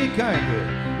 magic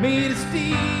carpet made of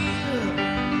steel.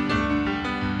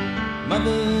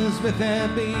 Mothers with their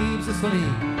babes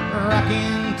asleep,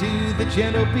 rocking to the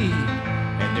gentle beat,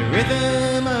 and the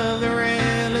rhythm of the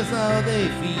rail is all they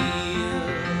feel.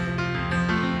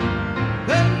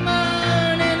 Good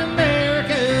morning,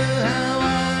 America, how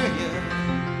are you?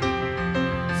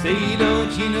 Say,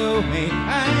 don't you know me?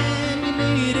 I'm your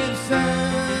native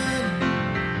son.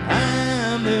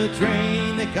 I'm the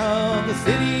train they call the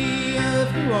city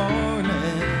of New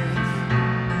Orleans.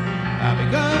 I'll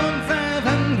be gone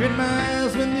 500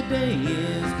 miles when the day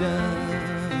is done.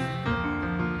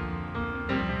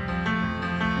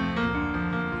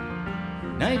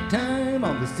 Nighttime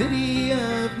on the city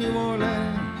of New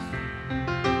Orleans,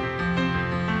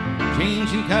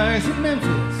 changing cars in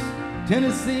Memphis,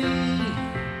 Tennessee.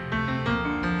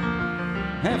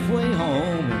 Halfway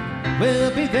home, and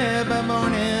we'll be there by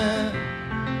morning.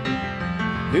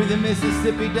 Through the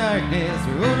Mississippi darkness,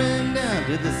 rolling down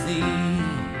to the sea.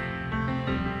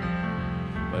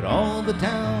 But all the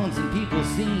towns and people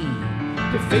seem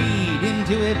to fade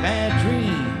into a bad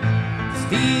dream.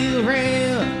 Steel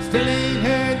rail still ain't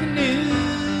heard the news.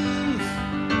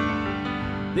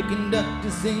 The conductor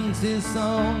sings his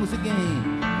songs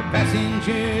again. The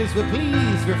passengers will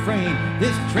please refrain.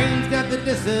 This train's got the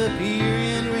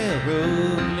disappearing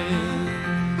railroad blues.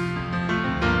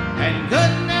 And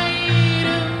good night,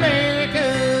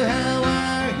 America, how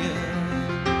are you?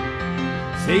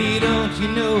 Say, don't you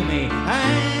know me?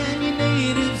 I'm your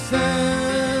native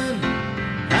son.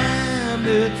 I'm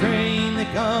the train they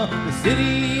call the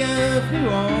city of New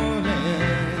Orleans.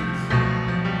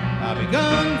 I'll be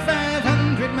gone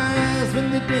 500 miles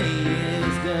when the day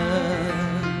is done.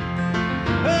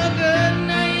 Oh, good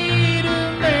night,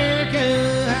 America,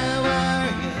 how are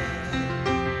you?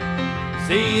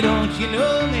 Say, don't you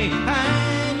know me?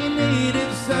 I'm your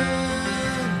native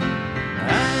son.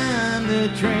 I'm the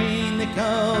train they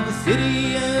call the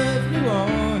city of New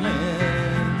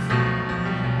Orleans.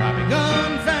 I'll be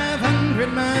gone 500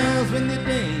 miles when the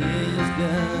day is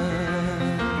done.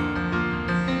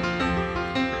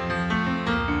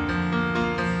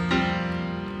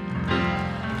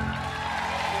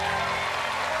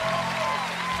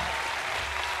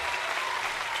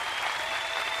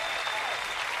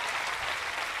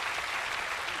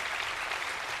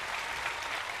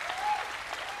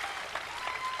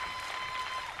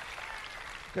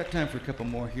 Got time for a couple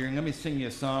more here. And let me sing you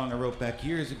a song I wrote back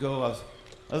years ago. I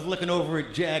was looking over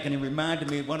at Jack, and he reminded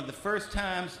me of one of the first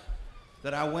times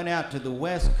that I went out to the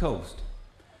West Coast.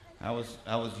 I was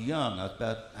young. I was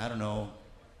about,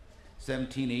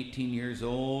 17, 18 years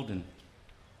old, and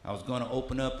I was going to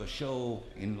open up a show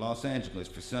in Los Angeles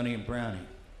for Sonny and Brownie.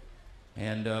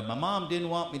 And my mom didn't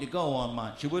want me to go on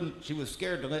mine. She was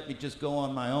scared to let me just go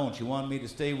on my own. She wanted me to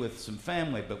stay with some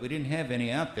family, but we didn't have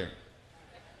any out there.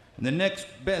 And the next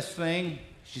best thing,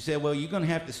 she said, well, you're going to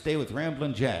have to stay with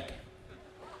Ramblin' Jack.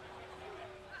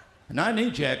 And I knew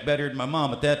Jack better than my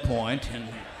mom at that point, and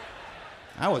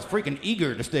I was freaking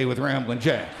eager to stay with Ramblin'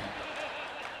 Jack.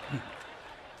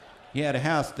 He had a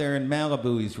house there in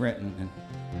Malibu he's renting.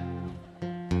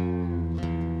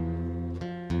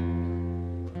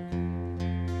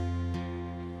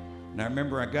 And I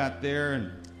remember I got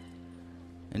there,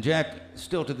 and Jack,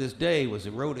 still to this day, was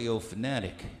a rodeo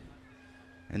fanatic.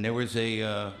 And there was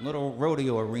a little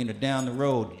rodeo arena down the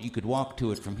road. You could walk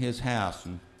to it from his house.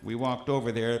 And we walked over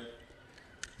there,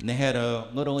 and they had a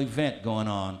little event going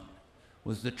on. It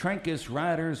was the Trancas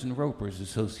Riders and Ropers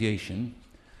Association.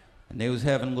 and they was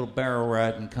having a little barrel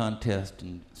riding contest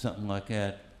and something like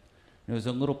that. There was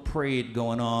a little parade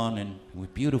going on, and a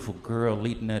beautiful girl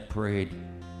leading that parade.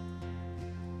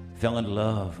 Fell in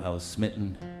love. I was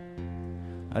smitten.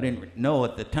 I didn't know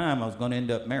at the time I was going to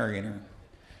end up marrying her.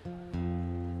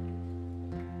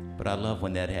 But I love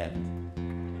when that happened.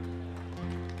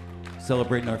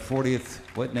 Celebrating our 40th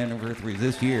wedding anniversary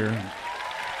this year.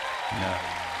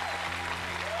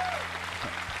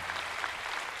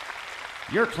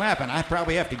 You're clapping. I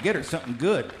probably have to get her something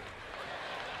good.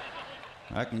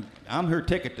 I'm her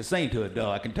ticket to sainthood,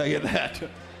 though, I can tell you that.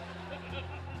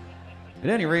 At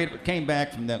any rate, we came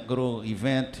back from that good old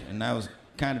event, and I was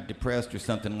kind of depressed or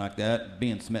something like that,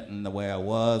 being smitten the way I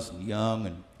was, and young,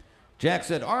 and Jack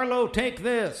said, "Arlo, take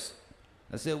this."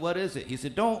 I said, "What is it?" He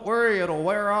said, "Don't worry, it'll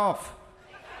wear off."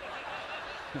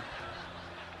 I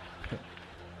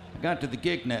got to the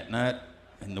gig that night,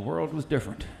 and the world was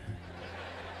different.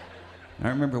 I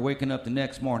remember waking up the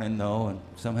next morning, though, and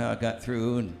somehow I got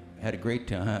through and had a great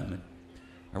time. And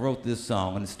I wrote this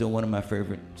song, and it's still one of my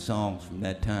favorite songs from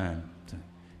that time. So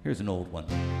here's an old one.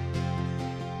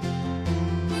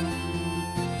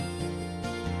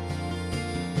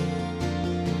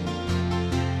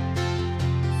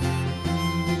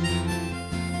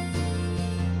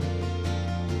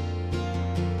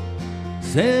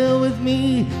 Sail with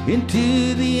me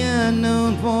into the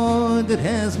unknown void that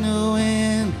has no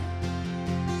end.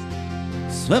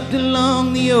 Swept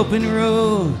along the open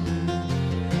road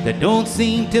that don't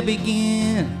seem to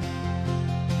begin.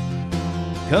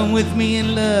 Come with me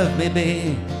and love me,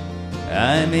 babe.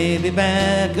 I may be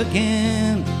back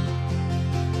again.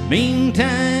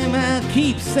 Meantime, I'll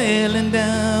keep sailing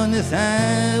down this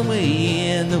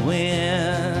highway in the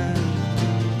wind.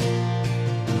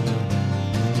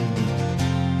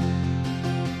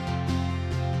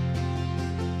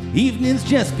 Evenings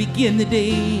just begin the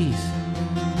days,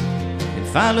 it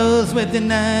follows with the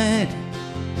night.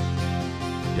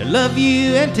 To love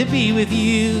you and to be with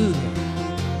you,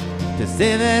 to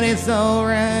say that it's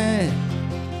alright.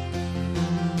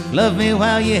 Love me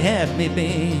while you have me,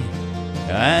 babe.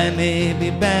 I may be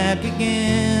back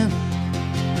again.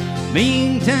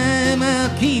 Meantime, I'll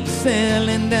keep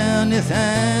sailing down this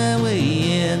highway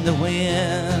in the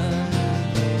wind.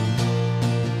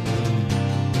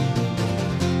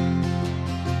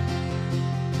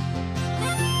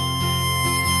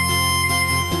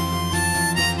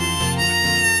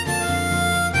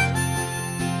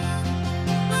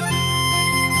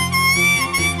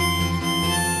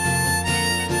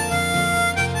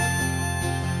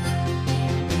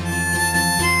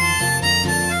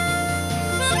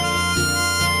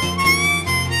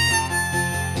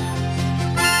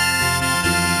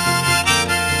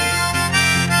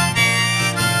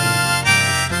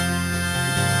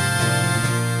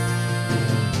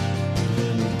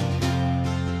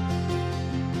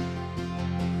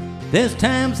 There's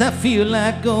times I feel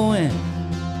like going,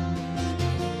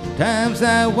 times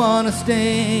I wanna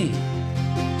stay,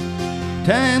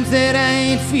 times that I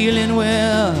ain't feeling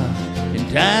well,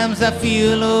 and times I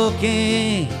feel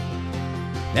okay.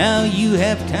 Now you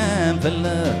have time for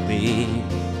love, babe.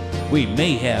 We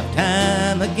may have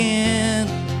time again.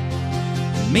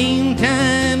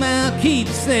 Meantime, I'll keep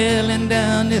sailing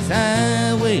down this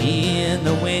highway in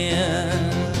the wind.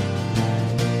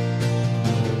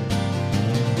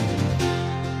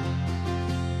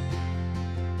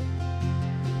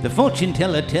 The fortune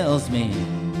teller tells me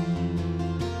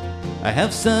I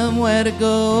have somewhere to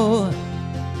go.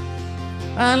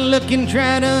 I look and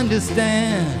try to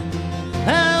understand.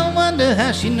 I wonder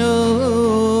how she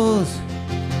knows.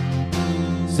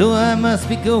 So I must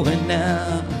be going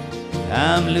now.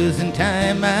 I'm losing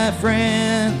time, my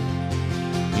friend,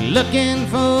 looking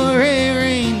for a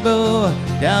rainbow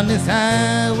down this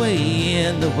highway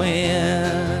in the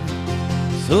wind.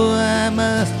 So I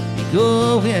must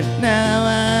going now,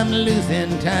 I'm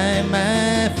losing time,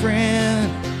 my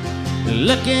friend,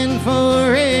 looking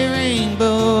for a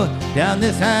rainbow down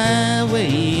this highway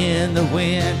in the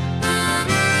wind.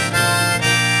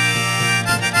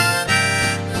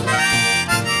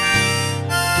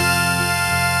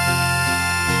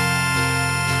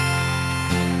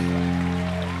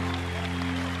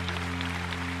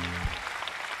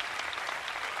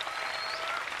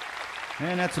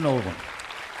 And that's an old one.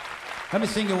 Let me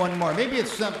sing you one more. Maybe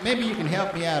it's maybe you can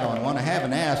help me out on one I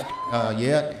haven't asked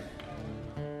yet.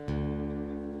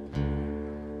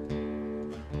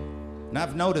 And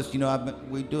I've noticed,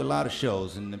 we do a lot of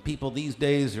shows, and the people these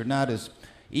days are not as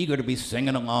eager to be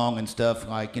singing along and stuff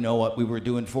like, what we were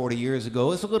doing 40 years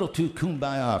ago. It's a little too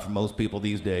kumbaya for most people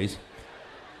these days.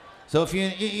 So if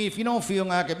you don't feel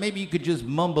like it, maybe you could just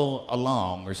mumble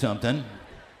along or something.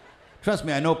 Trust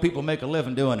me, I know people make a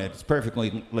living doing it. It's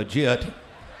perfectly legit.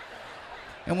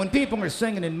 And when people are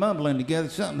singing and mumbling together,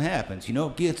 something happens, you know,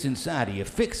 it gets inside of you,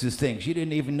 fixes things you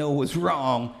didn't even know was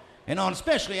wrong. And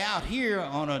especially out here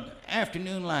on an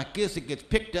afternoon like this, it gets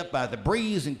picked up by the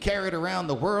breeze and carried around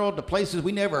the world to places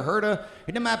we never heard of.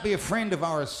 And there might be a friend of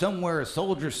ours somewhere, a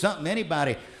soldier, something,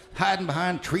 anybody hiding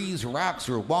behind trees, rocks,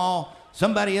 or a wall.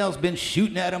 Somebody else been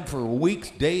shooting at them for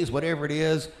weeks, days, whatever it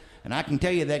is. And I can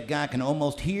tell you that guy can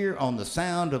almost hear on the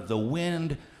sound of the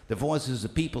wind the voices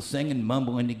of people singing,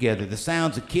 mumbling together, the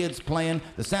sounds of kids playing,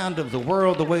 the sound of the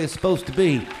world the way it's supposed to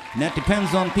be. And that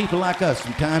depends on people like us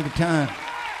from time to time.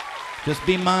 Just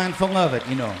be mindful of it,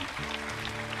 you know.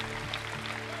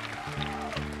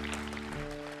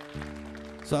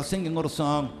 So I was singing a little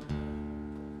song.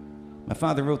 My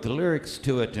father wrote the lyrics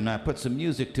to it, and I put some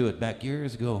music to it back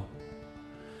years ago.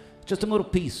 Just a little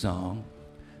peace song.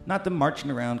 Not the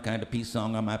marching around kind of peace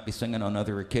song I might be singing on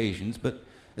other occasions, but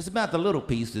it's about the little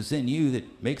piece that's in you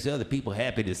that makes other people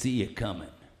happy to see you coming.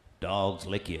 Dogs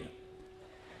lick you.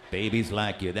 Babies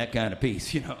like you. That kind of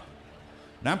piece, you know.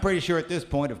 And I'm pretty sure at this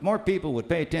point, if more people would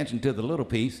pay attention to the little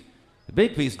piece, the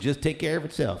big piece would just take care of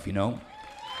itself, you know.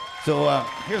 So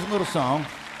here's a little song.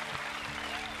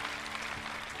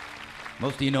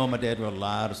 Most of you know my dad wrote a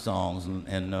lot of songs,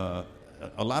 and a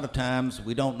lot of times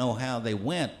we don't know how they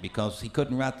went because he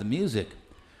couldn't write the music.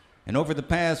 And over the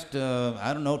past,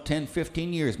 10,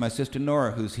 15 years, my sister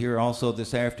Nora, who's here also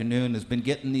this afternoon, has been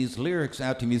getting these lyrics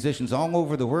out to musicians all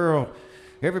over the world.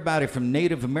 Everybody from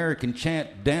Native American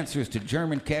chant dancers to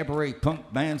German cabaret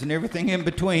punk bands and everything in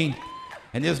between.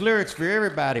 And there's lyrics for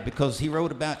everybody because he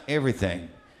wrote about everything.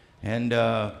 And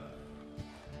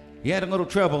he had a little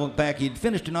trouble back. He'd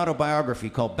finished an autobiography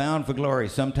called Bound for Glory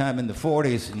sometime in the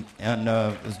 40s and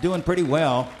was doing pretty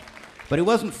well. But he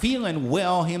wasn't feeling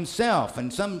well himself.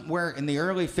 And somewhere in the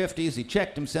early 50s, he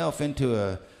checked himself into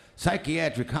a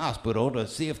psychiatric hospital to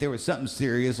see if there was something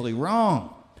seriously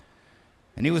wrong.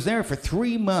 And he was there for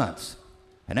 3 months.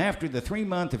 And after the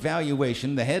 3-month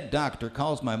evaluation, the head doctor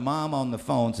calls my mom on the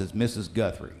phone and says, Mrs.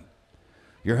 Guthrie,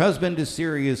 your husband is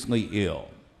seriously ill.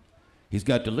 He's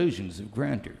got delusions of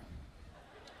grandeur.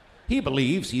 He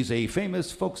believes he's a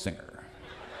famous folk singer.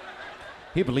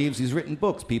 He believes he's written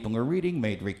books people are reading,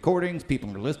 made recordings people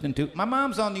are listening to. My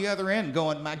mom's on the other end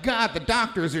going, my God, the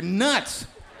doctors are nuts.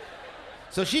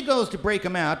 So she goes to break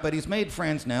him out, but he's made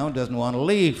friends now and doesn't want to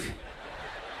leave.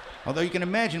 Although you can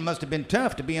imagine it must have been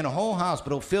tough to be in a whole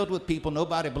hospital filled with people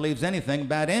nobody believes anything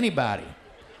about anybody.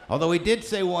 Although he did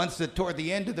say once that toward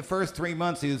the end of the first 3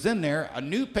 months he was in there, a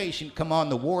new patient come on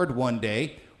the ward one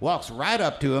day, walks right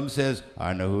up to him, says,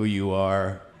 I know who you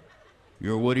are.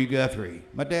 You're Woody Guthrie.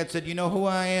 My dad said, you know who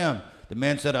I am? The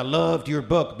man said, I loved your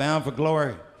book, Bound for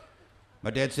Glory. My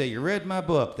dad said, you read my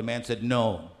book? The man said,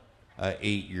 no, I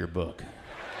ate your book.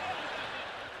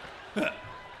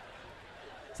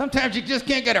 Sometimes you just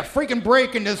can't get a freaking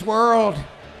break in this world.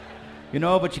 You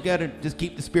know, but you gotta just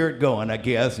keep the spirit going, I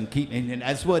guess, and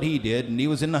that's what he did. And he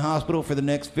was in the hospital for the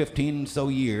next 15 or so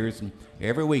years. And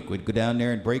every week we'd go down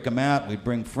there and break him out. We'd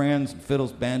bring friends,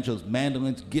 fiddles, banjos,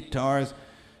 mandolins, guitars,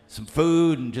 some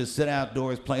food, and just sit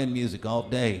outdoors playing music all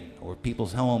day, or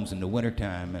people's homes in the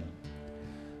wintertime.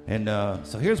 And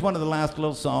so here's one of the last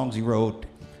little songs he wrote,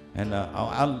 and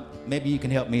I'll maybe you can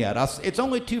help me out. It's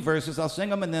only 2 verses. I'll sing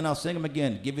them, and then I'll sing them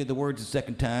again, give you the words a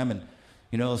second time, and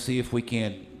see if we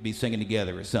can't be singing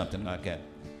together or something like that.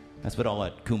 That's what all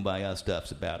that kumbaya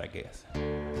stuff's about, I guess.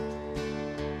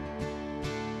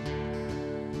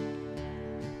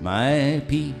 My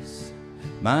peace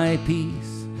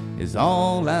is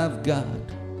all I've got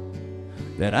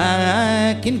that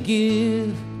I can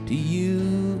give to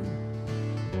you.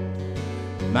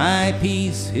 My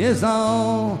peace is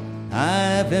all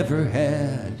I've ever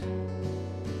had.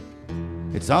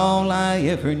 It's all I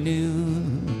ever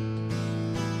knew.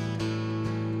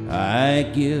 I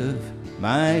give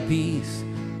my peace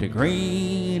to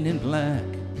green and black,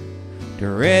 to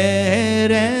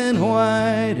red and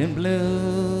white and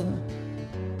blue.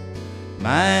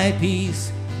 My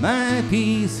peace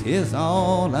is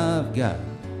all I've got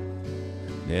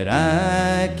that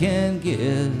I can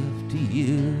give to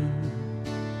you.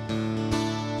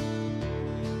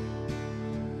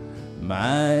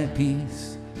 My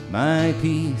peace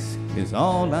is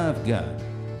all I've got.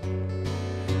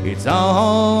 It's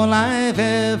all I've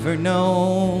ever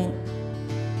known.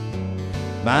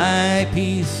 My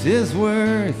peace is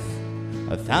worth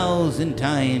 1,000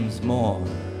 times more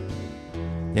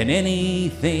than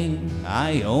anything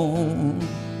I own.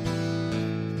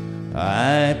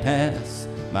 I pass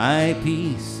my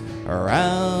peace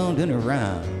around and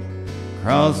around,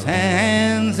 cross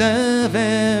hands of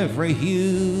every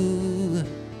hue.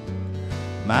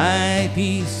 My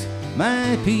peace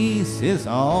is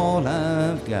all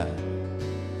I've got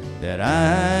that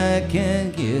I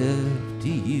can give to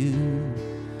you.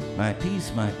 My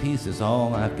peace is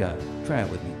all I've got. Try it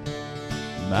with me.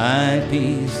 My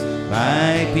peace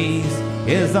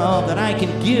is all that I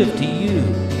can give to you,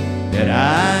 that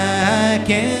I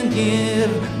can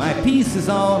give. My peace is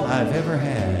all I've ever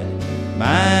had.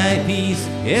 My peace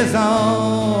is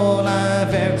all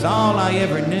it's all I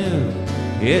ever knew.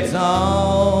 It's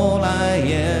all I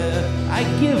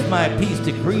give my peace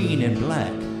to green and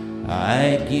black.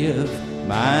 I give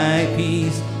my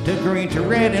peace to green, to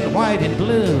red and white and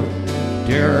blue,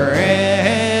 to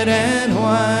red and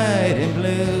white and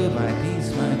blue.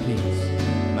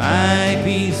 My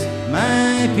peace,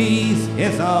 my peace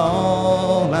is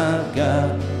all I've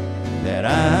got that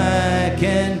I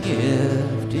can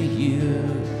give to you.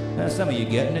 Now some of you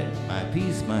getting it? My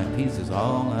peace is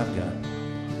all I've got.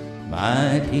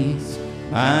 My peace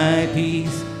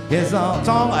is all, it's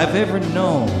all I've ever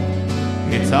known.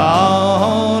 It's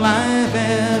all I've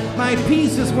ever. My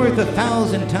peace is worth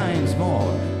 1,000 times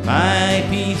more. My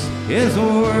peace is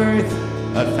worth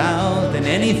 1,000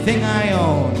 anything I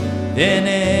own, than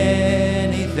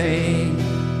anything.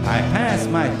 I pass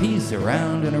my peace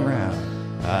around and around.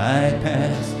 I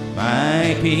pass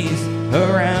my peace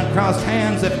around, crossed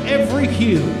hands of every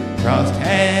hue, crossed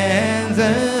hands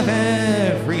of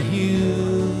every hue.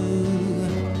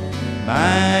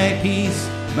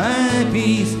 My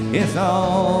peace is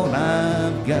all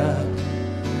I've got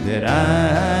that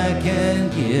I can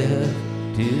give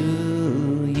to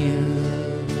you.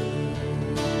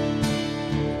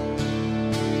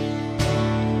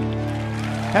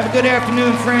 Have a good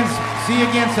afternoon, friends. See you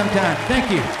again sometime.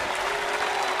 Thank you.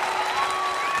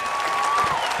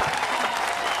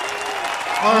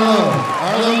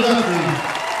 Arlo Guthrie.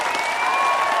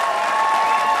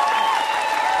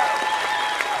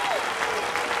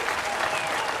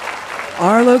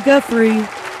 Arlo Guthrie,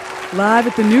 live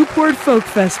at the Newport Folk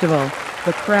Festival.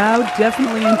 The crowd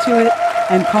definitely into it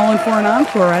and calling for an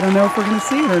encore. I don't know if we're going to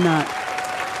see it or not.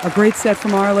 A great set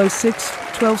from Arlo, 6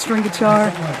 12-string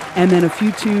guitar, and then a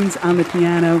few tunes on the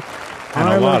piano. And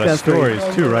Arlo a lot Guthrie. of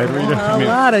stories, too, right, Rita? A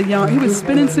lot of yarn. He was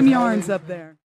spinning some yarns up there.